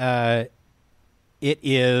 Basically, it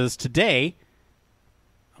is today.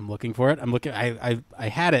 I'm looking for it. I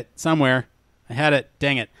had it somewhere. I had it.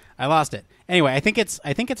 Dang it. I lost it. Anyway, I think it's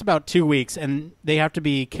about 2 weeks, and they have to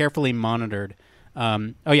be carefully monitored.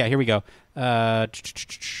 Oh yeah, here we go.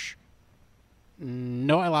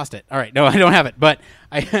 No, I lost it. All right, no, I don't have it, but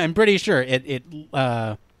I'm pretty sure it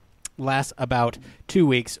lasts about 2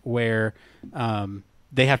 weeks, where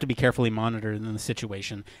they have to be carefully monitored in the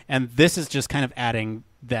situation, and this is just kind of adding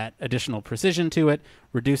that additional precision to it,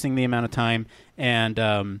 reducing the amount of time, and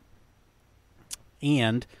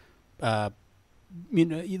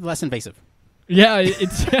less invasive. Yeah,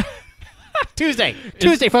 it's Tuesday,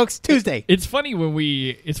 folks. Tuesday. It's funny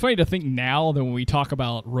to think now that when we talk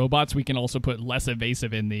about robots, we can also put less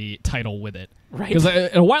invasive in the title with it. Right. Because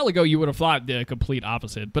a while ago you would have thought the complete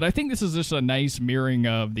opposite. But I think this is just a nice mirroring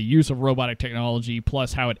of the use of robotic technology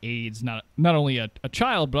plus how it aids not only a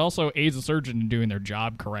child but also aids a surgeon in doing their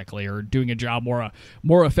job correctly or doing a job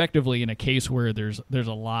more effectively in a case where there's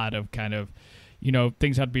a lot of kind of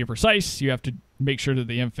things have to be precise. You have to make sure that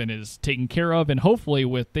the infant is taken care of, and hopefully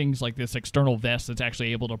with things like this external vest that's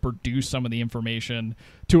actually able to produce some of the information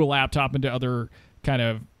to a laptop and to other kind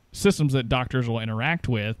of systems that doctors will interact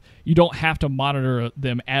with, you don't have to monitor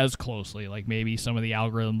them as closely. Like maybe some of the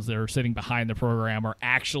algorithms that are sitting behind the program are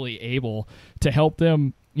actually able to help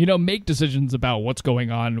them make decisions about what's going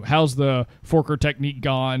on. How's the Forker technique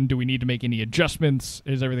gone? Do we need to make any adjustments?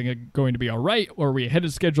 Is everything going to be all right? Or are we ahead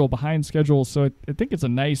of schedule, behind schedule? So I think it's a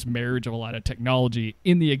nice marriage of a lot of technology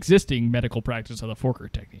in the existing medical practice of the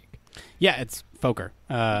Forker technique. Yeah, it's Foker.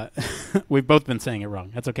 We've both been saying it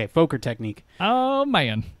wrong. That's okay. Foker technique. Oh,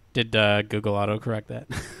 man. Did Google autocorrect that?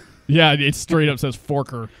 Yeah, it straight up says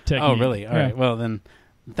Forker technique. Oh, really? All right. Well, then...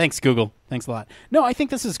 Thanks, Google. Thanks a lot. No, I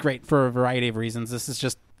think this is great for a variety of reasons. This is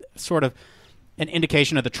just sort of an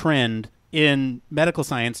indication of the trend in medical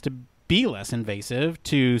science to be less invasive,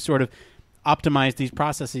 to sort of optimize these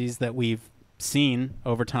processes that we've seen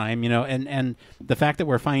over time, and the fact that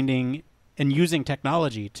we're finding and using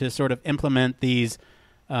technology to sort of implement these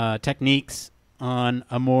techniques on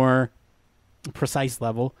a more precise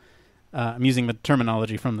level. I'm using the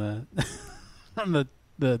terminology from the from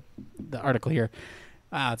the article here.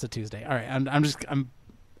 It's a Tuesday. All right, I'm just done.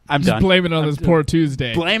 Blame it on this poor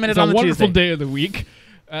Tuesday. Blaming it it's on the Tuesday. It's a wonderful Tuesday. day of the week.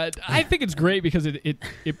 I think it's great because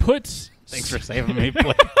it puts. Thanks for saving me,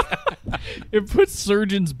 Blake. It puts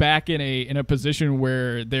surgeons back in a position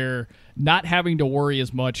where they're not having to worry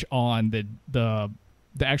as much on the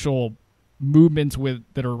actual movements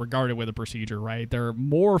that are regarded with a procedure, right? They're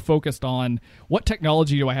more focused on what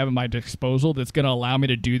technology do I have at my disposal that's going to allow me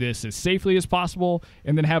to do this as safely as possible,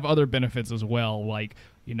 and then have other benefits as well, like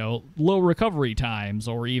low recovery times,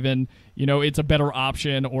 or even it's a better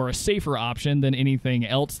option or a safer option than anything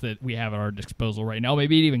else that we have at our disposal right now.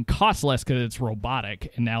 Maybe it even costs less because it's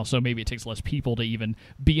robotic, and now so maybe it takes less people to even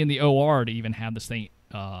be in the OR to even have this thing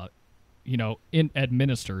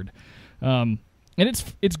administered. And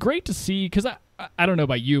it's great to see, because I don't know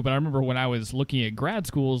about you, but I remember when I was looking at grad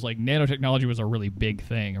schools, like nanotechnology was a really big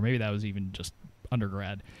thing, or maybe that was even just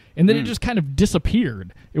undergrad. And then it just kind of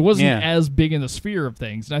disappeared. It wasn't as big in the sphere of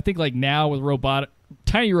things. And I think like now with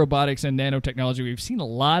tiny robotics and nanotechnology, we've seen a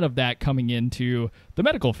lot of that coming into the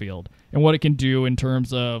medical field and what it can do in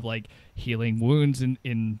terms of like healing wounds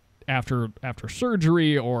in after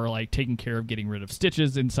surgery, or like taking care of getting rid of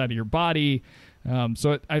stitches inside of your body.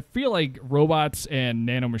 So I feel like robots and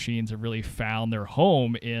nanomachines have really found their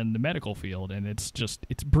home in the medical field, and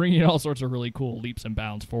it's bringing all sorts of really cool leaps and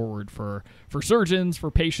bounds forward for surgeons, for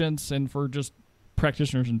patients, and for just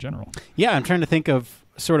practitioners in general. Yeah, I'm trying to think of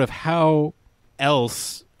sort of how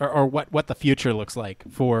else or what the future looks like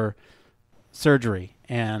for surgery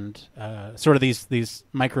and sort of these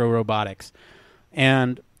micro robotics.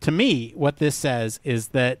 And to me, what this says is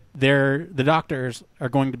that the doctors are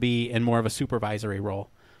going to be in more of a supervisory role.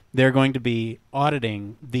 They're going to be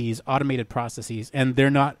auditing these automated processes, and they're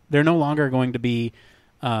no longer going to be.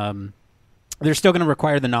 They're still going to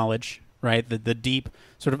require the knowledge, right? The deep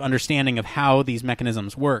sort of understanding of how these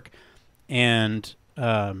mechanisms work, and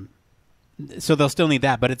so they'll still need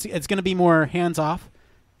that. But it's going to be more hands off,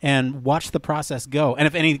 and watch the process go. And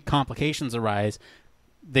if any complications arise,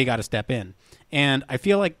 they got to step in. And I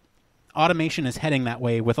feel like automation is heading that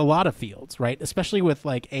way with a lot of fields, right? Especially with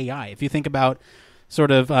like AI. If you think about sort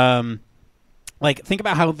of think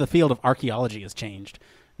about how the field of archaeology has changed.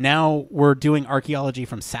 Now we're doing archaeology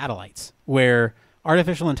from satellites, where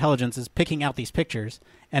artificial intelligence is picking out these pictures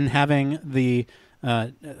and having the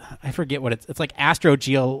I forget what it's like astro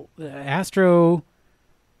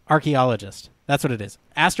archaeologist. That's what it is.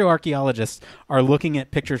 Astroarchaeologists are looking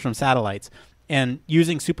at pictures from satellites and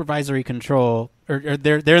using supervisory control, or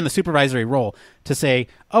they're in the supervisory role to say,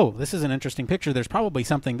 oh, this is an interesting picture. There's probably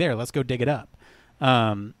something there. Let's go dig it up.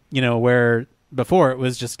 Where before it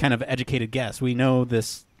was just kind of educated guess. We know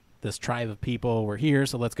this tribe of people were here,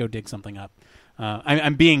 so let's go dig something up.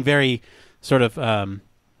 I'm being very sort of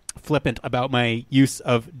flippant about my use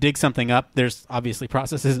of dig something up. There's obviously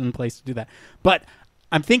processes in place to do that. But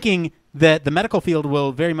I'm thinking that the medical field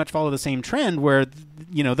will very much follow the same trend, where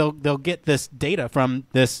they'll get this data from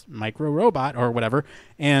this micro robot or whatever,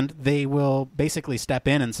 and they will basically step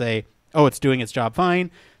in and say, oh, it's doing its job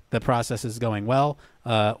fine, the process is going well,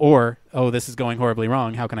 or oh, this is going horribly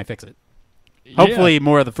wrong, how can I fix it? Hopefully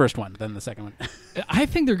more of the first one than the second one. I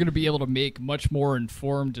think they're going to be able to make much more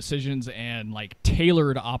informed decisions and like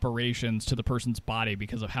tailored operations to the person's body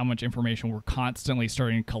because of how much information we're constantly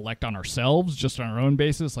starting to collect on ourselves, just on our own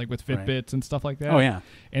basis, like with Fitbits and stuff like that. Oh, yeah.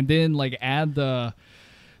 And then like add the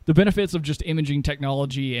benefits of just imaging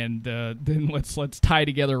technology, and then let's tie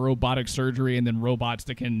together robotic surgery and then robots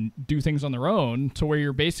that can do things on their own, to where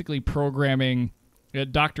you're basically programming. A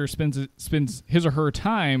doctor spends his or her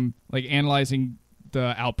time like analyzing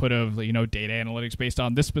the output of data analytics based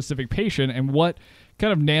on this specific patient, and what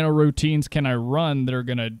kind of nano routines can I run that are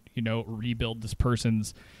going to rebuild this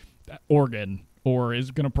person's organ, or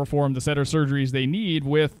is going to perform the set of surgeries they need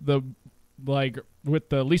with the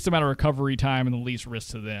least amount of recovery time and the least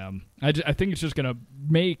risk to them. I think it's just going to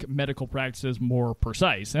make medical practices more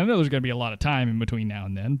precise. And I know there's going to be a lot of time in between now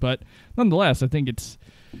and then, but nonetheless, I think it's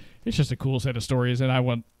just a cool set of stories, and I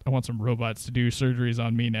want some robots to do surgeries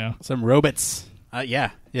on me now. Some robots.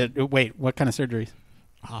 Yeah. Wait, what kind of surgeries?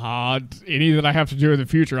 Any that I have to do in the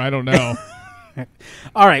future, I don't know.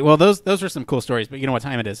 All right, well, those are some cool stories, but you know what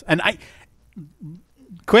time it is. And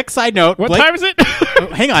quick side note. What time is it?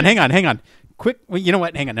 Hang on. Quick, well, you know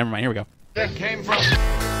what? Hang on, never mind. Here we go. It came from...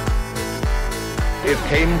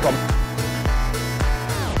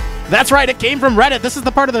 That's right, it came from Reddit. This is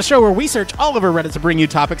the part of the show where we search all over Reddit to bring you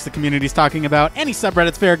topics the community's talking about. Any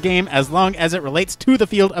subreddit's fair game as long as it relates to the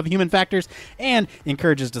field of human factors and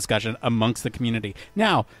encourages discussion amongst the community.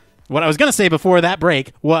 Now, what I was going to say before that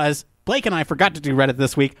break was Blake and I forgot to do Reddit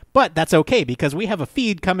this week, but that's okay because we have a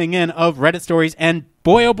feed coming in of Reddit stories, and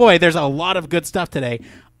boy, oh boy, there's a lot of good stuff today.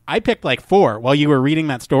 I picked like 4 while you were reading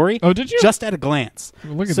that story. Oh, did you? Just at a glance.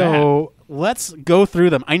 Look at that. So let's go through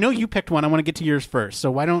them. I know you picked one. I want to get to yours first.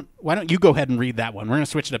 So why don't you go ahead and read that one? We're going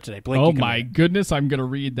to switch it up today. Blake, oh my goodness, I'm going to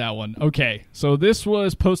read that one. Okay, so this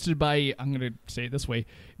was posted by, I'm going to say it this way,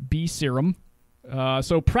 B Serum.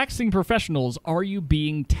 So practicing professionals, are you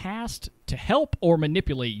being tasked to help or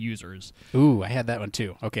manipulate users? Ooh, I had that one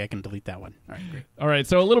too. Okay, I can delete that one. All right, great. All right,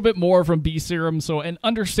 so a little bit more from B Serum. So an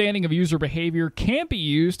understanding of user behavior can be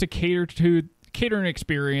used to cater an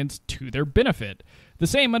experience to their benefit. The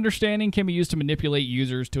same understanding can be used to manipulate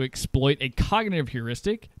users to exploit a cognitive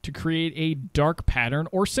heuristic, to create a dark pattern,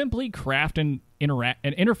 or simply craft an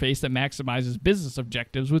interface that maximizes business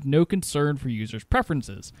objectives with no concern for users'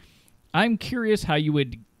 preferences. I'm curious how you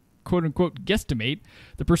would quote-unquote guesstimate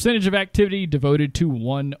the percentage of activity devoted to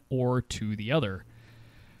one or to the other.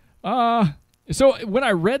 So when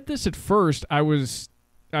I read this at first, I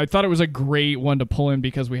thought it was a great one to pull in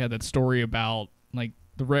because we had that story about like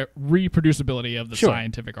the reproducibility of the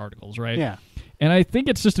scientific articles, right? Yeah. And I think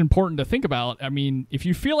it's just important to think about. I mean, if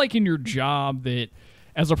you feel like in your job that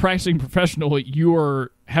as a practicing professional, you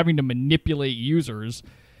are having to manipulate users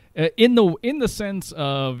in the sense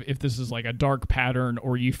of if this is like a dark pattern,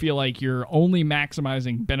 or you feel like you're only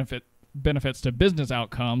maximizing benefits to business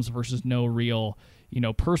outcomes versus no real,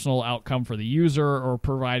 personal outcome for the user or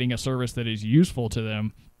providing a service that is useful to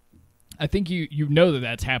them. I think you know that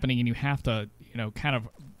that's happening, and you have to, kind of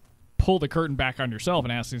pull the curtain back on yourself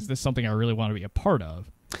and ask, is this something I really want to be a part of?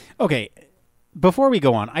 Okay. Before we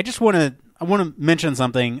go on, I want to mention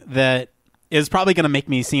something that is probably going to make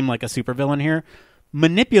me seem like a supervillain here.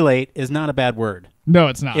 Manipulate is not a bad word. No,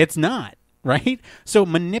 it's not. It's not, right? So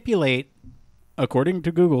manipulate, according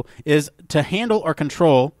to Google, is to handle or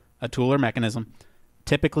control a tool or mechanism,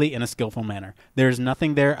 typically in a skillful manner. There's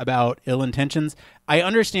nothing there about ill intentions. I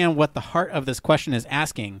understand what the heart of this question is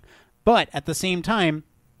asking, but at the same time,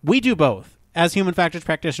 we do both. As human factors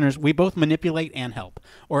practitioners, we both manipulate and help,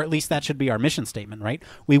 or at least that should be our mission statement, right?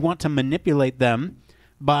 We want to manipulate them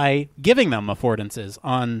by giving them affordances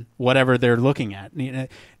on whatever they're looking at.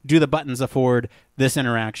 Do the buttons afford this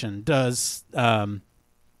interaction? Does the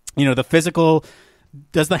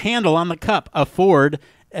handle on the cup afford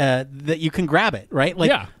that you can grab it, right?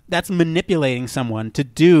 That's manipulating someone to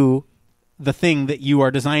do the thing that you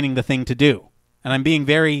are designing the thing to do. And I'm being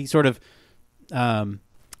very sort of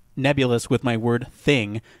nebulous with my word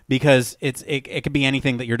thing because it could be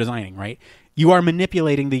anything that you're designing, right? You are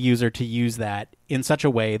manipulating the user to use that in such a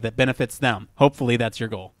way that benefits them. Hopefully that's your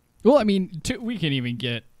goal. Well, I mean, we can even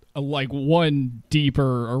get one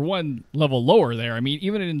deeper or one level lower there. I mean,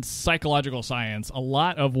 even in psychological science, a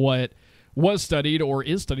lot of what was studied or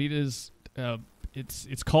is studied is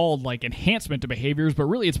it's called like enhancement to behaviors, but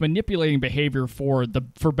really it's manipulating behavior for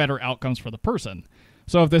better outcomes for the person.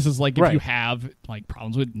 So if this is like if you have like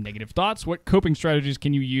problems with negative thoughts, what coping strategies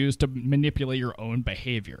can you use to manipulate your own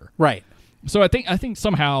behavior? Right. So I think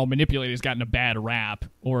somehow manipulate has gotten a bad rap,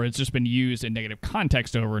 or it's just been used in negative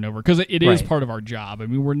context over and over because it is part of our job. I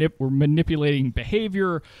mean, we're manipulating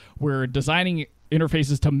behavior, we're designing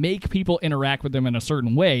interfaces to make people interact with them in a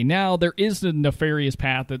certain way. Now, there is a nefarious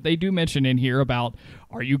path that they do mention in here about,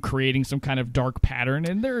 are you creating some kind of dark pattern?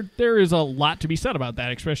 And there is a lot to be said about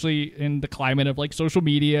that, especially in the climate of like social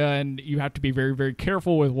media, and you have to be very, very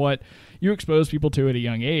careful with what you expose people to at a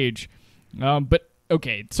young age. But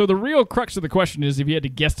okay, so the real crux of the question is if you had to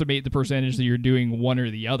guesstimate the percentage that you're doing one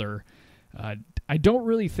or the other. I don't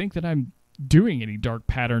really think that I'm doing any dark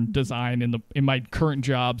pattern design in my current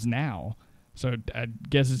jobs now. So I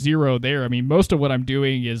guess 0 there. I mean, most of what I'm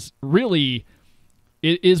doing is really,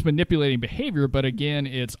 it is manipulating behavior, but again,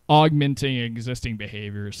 it's augmenting existing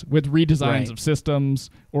behaviors with redesigns of systems,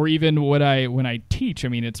 or even when I teach. I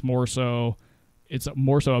mean, it's more so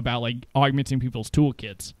about like augmenting people's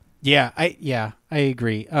toolkits. Yeah, I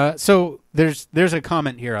agree. So there's a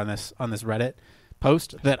comment here on this Reddit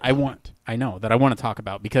post that I want to talk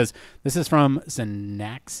about because this is from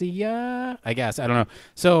Xanaxia, I guess. I don't know.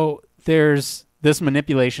 So there's this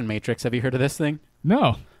manipulation matrix. Have you heard of this thing?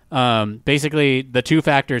 No. Basically, the two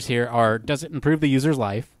factors here are, does it improve the user's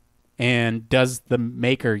life, and does the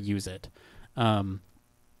maker use it?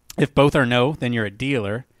 If both are no, then you're a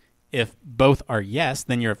dealer. If both are yes,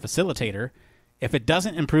 then you're a facilitator. If it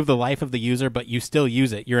doesn't improve the life of the user, but you still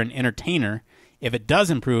use it, you're an entertainer. If it does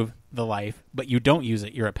improve the life, but you don't use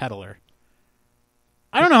it, you're a peddler.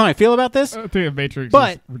 I don't know how I feel about this. I think the Matrix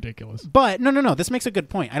is ridiculous. But no. This makes a good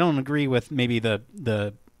point. I don't agree with maybe I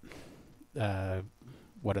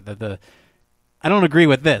don't agree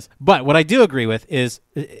with this. But what I do agree with is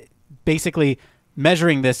basically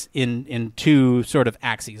measuring this in two sort of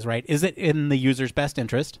axes, right? Is it in the user's best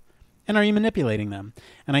interest? And are you manipulating them?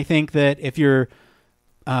 And I think that if you're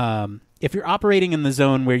operating in the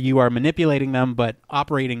zone where you are manipulating them but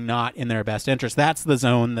operating not in their best interest, that's the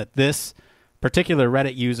zone that this particular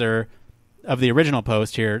Reddit user of the original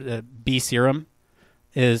post here, B Serum,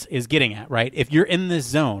 is getting at, right? If you're in this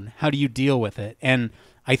zone, how do you deal with it? And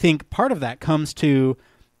I think part of that comes to,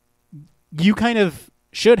 you kind of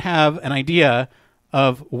should have an idea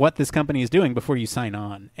of what this company is doing before you sign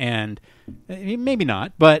on. And maybe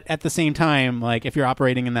not, but at the same time, like if you're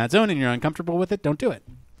operating in that zone and you're uncomfortable with it, don't do it.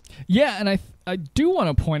 Yeah, and I do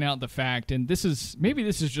want to point out the fact, and this is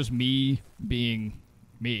just me being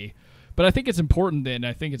me, but But I think it's important then,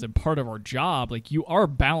 I think it's a part of our job, like you are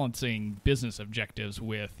balancing business objectives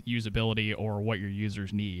with usability or what your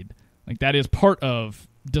users need. Like that is part of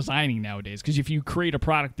designing nowadays, because if you create a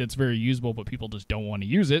product that's very usable but people just don't want to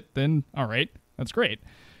use it, then all right, that's great.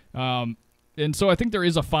 And so I think there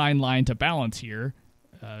is a fine line to balance here,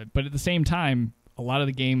 but at the same time, a lot of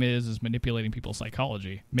the game is manipulating people's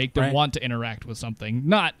psychology, make them want to interact with something,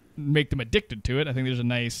 not make them addicted to it. I think there's a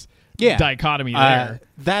nice dichotomy there.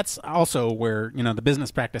 That's also where the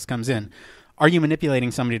business practice comes in. Are you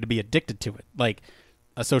manipulating somebody to be addicted to it? Like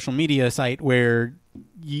a social media site where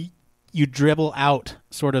you dribble out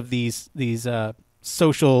sort of these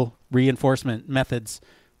social reinforcement methods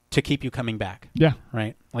to keep you coming back. Yeah.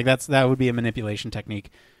 Right? Like that would be a manipulation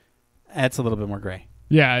technique. That's a little bit more gray.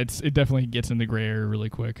 Yeah, it definitely gets in the gray area really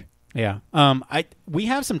quick. Yeah. We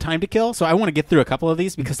have some time to kill, so I want to get through a couple of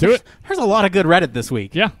these because there's a lot of good Reddit this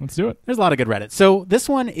week. Yeah, let's do it. There's a lot of good Reddit. So this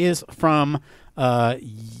one is from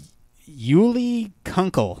Yuli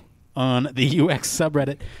Kunkel on the UX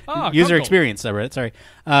subreddit, user experience subreddit. Sorry.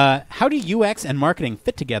 How do UX and marketing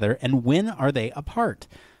fit together, and when are they apart?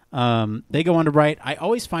 They go on to write, I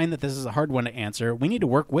always find that this is a hard one to answer. We need to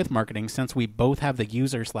work with marketing since we both have the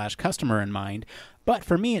user/customer in mind. But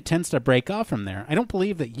for me, it tends to break off from there. I don't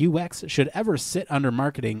believe that UX should ever sit under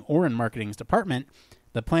marketing or in marketing's department.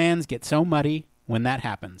 The plans get so muddy when that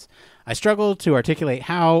happens. I struggle to articulate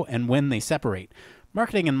how and when they separate.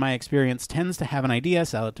 Marketing, in my experience, tends to have an idea,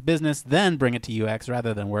 sell it to business, then bring it to UX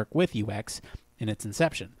rather than work with UX in its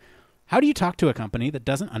inception. How do you talk to a company that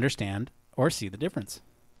doesn't understand or see the difference?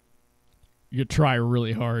 You try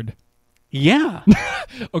really hard. Yeah.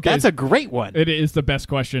 Okay. That's a great one. It is the best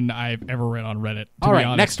question I've ever read on Reddit. All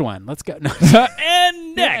right, next one. Let's go. No.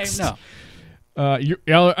 And next. No.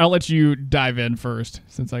 I'll let you dive in first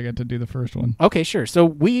since I get to do the first one. Okay, sure. So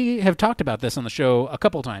we have talked about this on the show a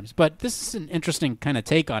couple times, but this is an interesting kind of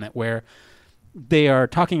take on it where they are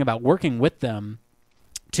talking about working with them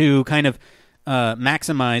to kind of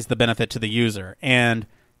maximize the benefit to the user. And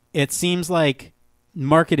it seems like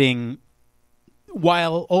marketing,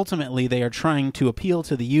 while ultimately they are trying to appeal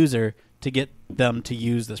to the user to get them to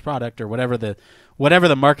use this product or whatever the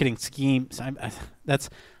marketing scheme, that's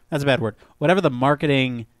a bad word. Whatever the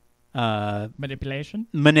marketing manipulation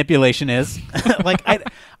is, like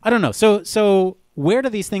I don't know. So where do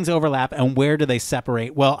these things overlap and where do they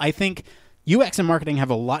separate? Well, I think UX and marketing have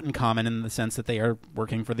a lot in common in the sense that they are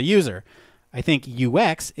working for the user. I think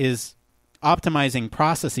UX is optimizing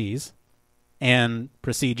processes and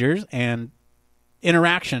procedures and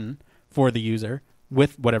interaction for the user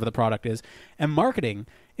with whatever the product is, and marketing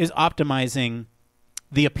is optimizing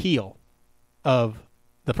the appeal of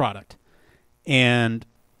the product. And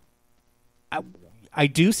I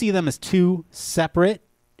do see them as two separate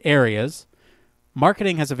areas.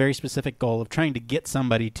 Marketing has a very specific goal of trying to get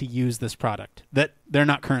somebody to use this product that they're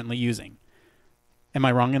not currently using. Am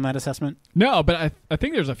I wrong in that assessment? No, but I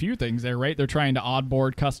think there's a few things there, right? They're trying to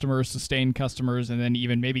onboard customers, sustain customers, and then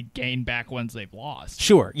even maybe gain back ones they've lost.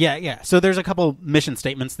 Sure. Yeah. So there's a couple mission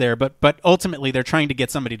statements there, but ultimately they're trying to get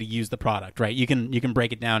somebody to use the product, right? You can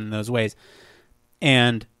break it down in those ways.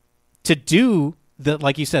 And to do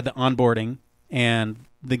like you said, the onboarding and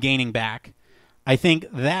the gaining back, I think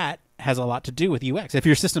that has a lot to do with UX. If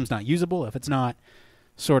your system's not usable, if it's not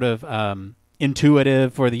sort of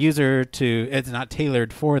intuitive for the user it's not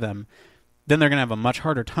tailored for them, then they're going to have a much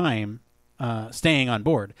harder time staying on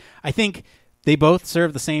board. I think they both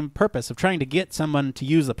serve the same purpose of trying to get someone to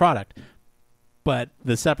use the product. But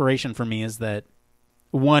the separation for me is that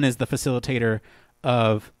one is the facilitator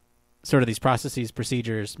of sort of these processes,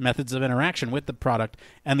 procedures, methods of interaction with the product,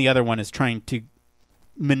 and the other one is trying to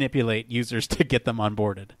manipulate users to get them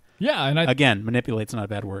onboarded. Yeah, and again, manipulate's not a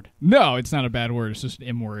bad word. No, it's not a bad word. It's just an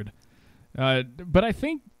M word. But I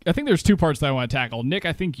think there's two parts that I want to tackle. Nick,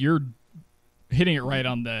 I think you're hitting it right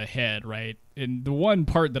on the head, right? And the one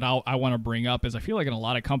part that I want to bring up is I feel like in a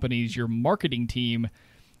lot of companies, your marketing team,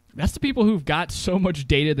 that's the people who've got so much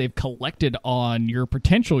data they've collected on your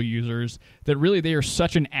potential users that really they are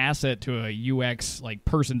such an asset to a UX like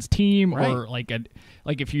person's team, right? Or like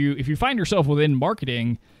if you find yourself within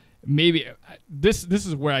marketing, maybe this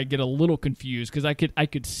is where I get a little confused because I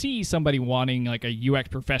could see somebody wanting like a UX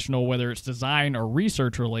professional, whether it's design or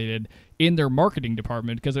research related, in their marketing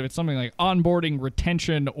department, because if it's something like onboarding,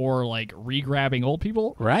 retention, or like regrabbing old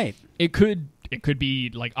people, right? It could be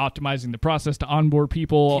like optimizing the process to onboard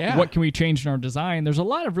people. Yeah. What can we change in our design? There's a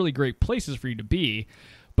lot of really great places for you to be.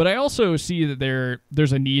 But I also see that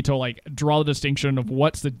there's a need to like draw the distinction of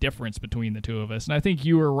what's the difference between the two of us. And I think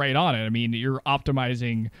you were right on it. I mean, you're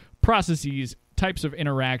optimizing processes types of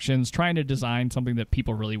interactions, trying to design something that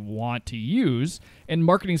people really want to use. And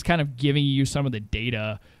marketing's kind of giving you some of the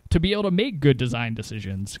data to be able to make good design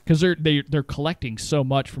decisions, because they're collecting so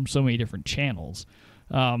much from so many different channels.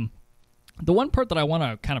 The one part that I want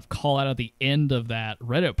to kind of call out at the end of that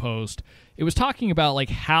Reddit post, it was talking about like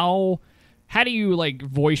how do you like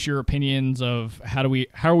voice your opinions of how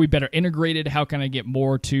are we better integrated? How can I get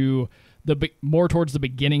more towards the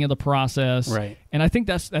beginning of the process? Right. And I think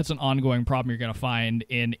that's an ongoing problem you're going to find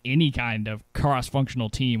in any kind of cross-functional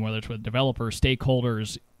team, whether it's with developers,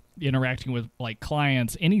 stakeholders, interacting with like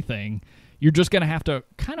clients, anything. You're just going to have to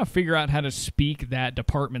kind of figure out how to speak that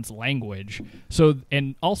department's language. So,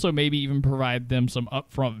 and also maybe even provide them some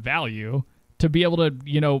upfront value to be able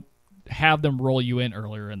to, have them roll you in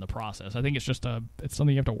earlier in the process. I think it's just it's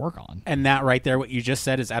something you have to work on. And that right there, what you just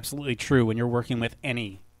said, is absolutely true when you're working with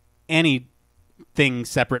anything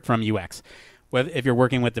separate from UX. If you're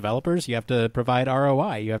working with developers, you have to provide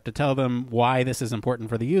ROI. You have to tell them why this is important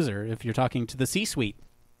for the user. If you're talking to the C-suite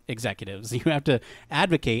executives, you have to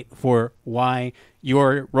advocate for why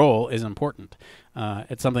your role is important.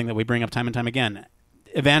 It's something that we bring up time and time again.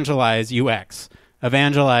 Evangelize UX.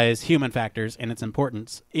 Evangelize human factors and its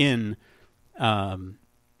importance in the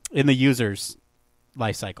user's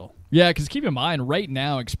life cycle. Yeah, because keep in mind, right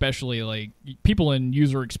now, especially like people in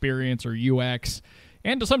user experience or UX,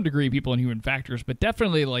 and to some degree people in human factors, but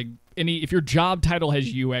definitely like if your job title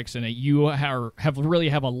has UX in it, you really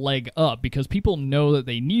have a leg up, because people know that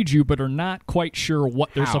they need you but are not quite sure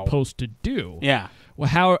what they're supposed to do. Yeah.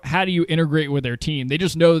 Well, how do you integrate with their team? They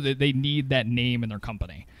just know that they need that name in their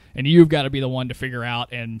company. And you've got to be the one to figure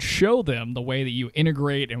out and show them the way that you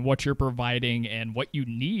integrate and what you're providing and what you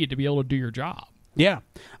need to be able to do your job. Yeah.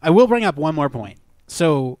 I will bring up one more point.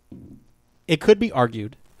 So it could be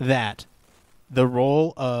argued that the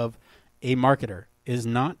role of a marketer is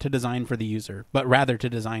not to design for the user, but rather to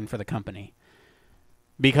design for the company,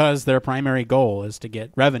 because their primary goal is to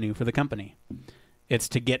get revenue for the company. It's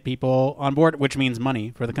to get people on board, which means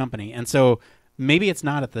money for the company. And so maybe it's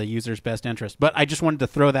not at the user's best interest, but I just wanted to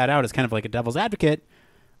throw that out as kind of like a devil's advocate.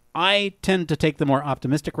 I tend to take the more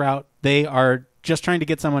optimistic route. They are just trying to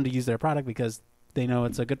get someone to use their product because they know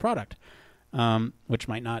it's a good product, which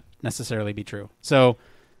might not necessarily be true. So,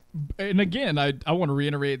 and again, I want to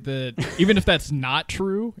reiterate that even if that's not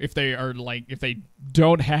true, if they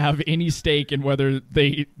don't have any stake in whether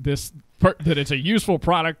that it's a useful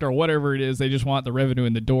product or whatever it is, they just want the revenue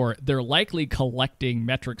in the door, they're likely collecting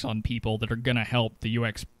metrics on people that are going to help the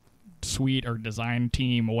UX suite or design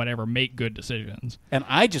team or whatever make good decisions. And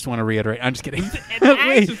I just want to reiterate, I'm just kidding.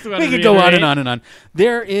 we could go on and on and on.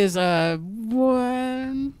 There is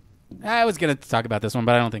one. I was going to talk about this one,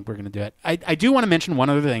 but I don't think we're going to do it. I do want to mention one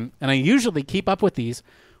other thing, and I usually keep up with these,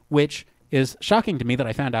 which is shocking to me that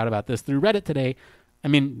I found out about this through Reddit today. I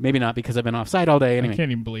mean, maybe not, because I've been off-site all day. Anyway. I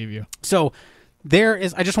can't even believe you. So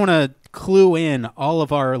I just want to clue in all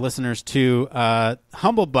of our listeners to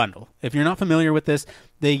Humble Bundle. If you're not familiar with this,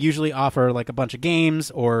 they usually offer like a bunch of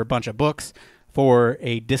games or a bunch of books for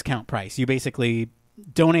a discount price. You basically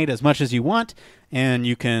donate as much as you want, and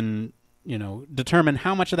you can determine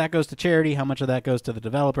how much of that goes to charity, how much of that goes to the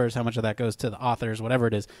developers, how much of that goes to the authors, whatever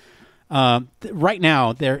it is. Right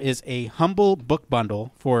now, there is a Humble book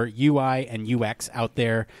bundle for UI and UX out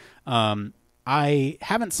there. I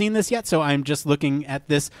haven't seen this yet, so I'm just looking at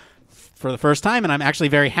this for the first time, and I'm actually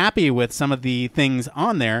very happy with some of the things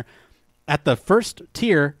on there. At the first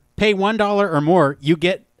tier, pay $1 or more, you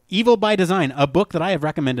get Evil by Design, a book that I have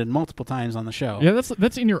recommended multiple times on the show. Yeah,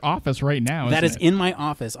 that's in your office right now. That is in my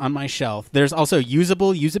office on my shelf. There's also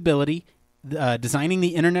Usability, Designing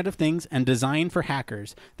the Internet of Things, and Design for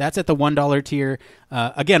Hackers. That's at the $1 tier.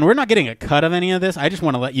 Again, we're not getting a cut of any of this. I just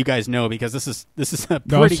want to let you guys know, because this is a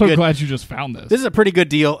pretty I'm so good, glad you just found this. This is a pretty good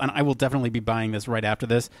deal, and I will definitely be buying this right after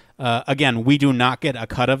this. Again, we do not get a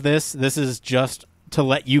cut of this. This is just to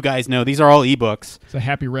let you guys know. These are all ebooks. It's a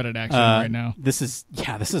happy Reddit action right now. This is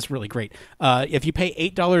really great. If you pay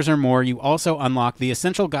 $8 or more, you also unlock the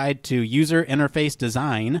Essential Guide to User Interface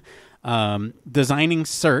Design, Designing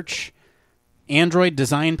Search, Android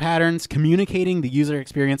Design Patterns, Communicating the User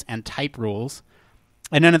Experience, and Type Rules.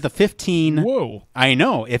 And then at the 15, whoa! I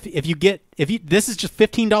know. This is just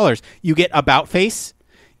 $15. You get About Face,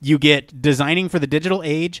 you get Designing for the Digital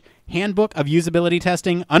Age, Handbook of Usability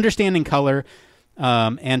Testing, Understanding Color,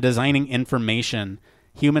 and Designing Information,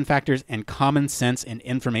 Human Factors, and Common Sense in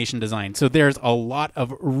Information Design. So there's a lot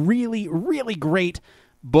of really, really great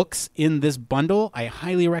books in this bundle. I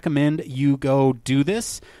highly recommend you go do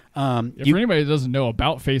this. For anybody that doesn't know,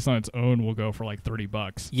 About Face on its own will go for like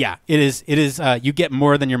 $30. Yeah, it is. You get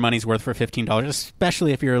more than your money's worth for $15,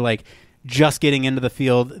 especially if you're like just getting into the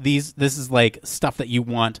field, this is like stuff that you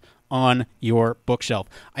want on your bookshelf.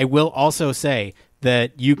 I will also say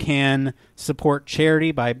that you can support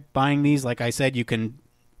charity by buying these. Like I said, you can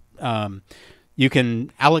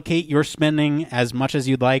allocate your spending as much as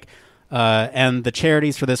you'd like. And the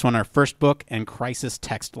charities for this one are First Book and Crisis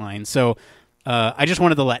Text Line. So I just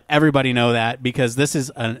wanted to let everybody know that, because this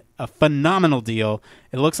is a phenomenal deal.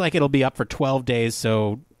 It looks like it'll be up for 12 days,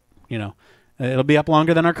 so, it'll be up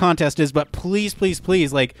longer than our contest is. But please, please,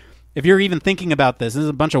 please, like, if you're even thinking about this is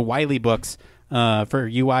a bunch of Wiley books for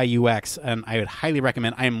UI, UX, and I would highly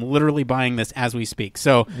recommend. I am literally buying this as we speak.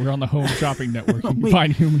 So we're on the Home Shopping Network. You can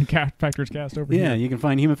find Human Factors Cast over here. Yeah, you can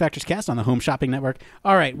find Human Factors Cast on the Home Shopping Network.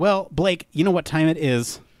 All right, well, Blake, you know what time it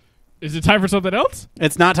is? Is it time for something else?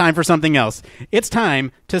 It's not time for something else. It's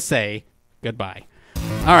time to say goodbye.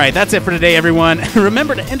 All right, that's it for today, everyone.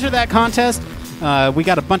 Remember to enter that contest. We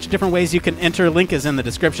got a bunch of different ways you can enter. Link is in the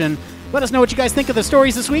description. Let us know what you guys think of the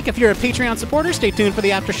stories this week. If you're a Patreon supporter, stay tuned for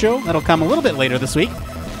the after show. That'll come a little bit later this week.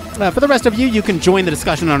 For the rest of you, you can join the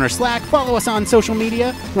discussion on our Slack. Follow us on social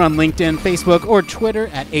media. We're on LinkedIn, Facebook, or Twitter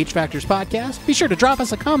at HFactors Podcast. Be sure to drop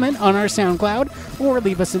us a comment on our SoundCloud or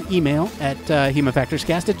leave us an email at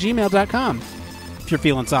humanfactorscast@gmail.com. If you're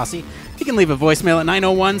feeling saucy, you can leave a voicemail at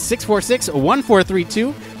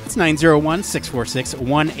 901-646-1432. That's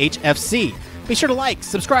 901-646-1HFC. Be sure to like,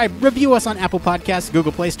 subscribe, review us on Apple Podcasts,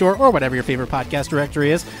 Google Play Store, or whatever your favorite podcast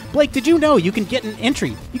directory is. Blake, did you know you can get an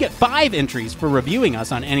entry? You get 5 entries for reviewing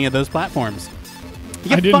us on any of those platforms.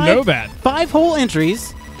 I didn't know that. 5 whole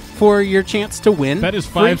entries for your chance to win. That is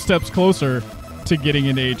 5 steps closer to getting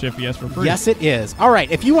into HFES for free. Yes, it is. All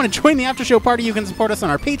right, if you want to join the after show party, you can support us on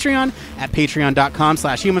our Patreon at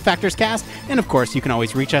patreon.com/humanfactorscast. And of course, you can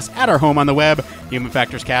always reach us at our home on the web,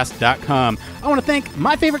 humanfactorscast.com. I want to thank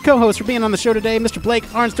my favorite co-host for being on the show today, Mr. Blake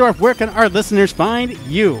Arnsdorff. Where can our listeners find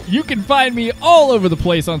you? You can find me all over the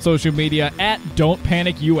place on social media at Don't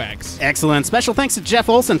Panic UX. Excellent. Special thanks to Jeff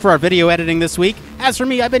Olson for our video editing this week. As for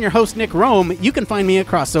me, I've been your host, Nick Roome. You can find me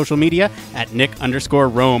across social media at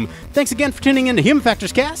Nick_Roome. Thanks again for tuning in to Human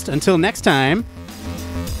Factors Cast. Until next time,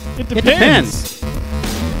 it depends.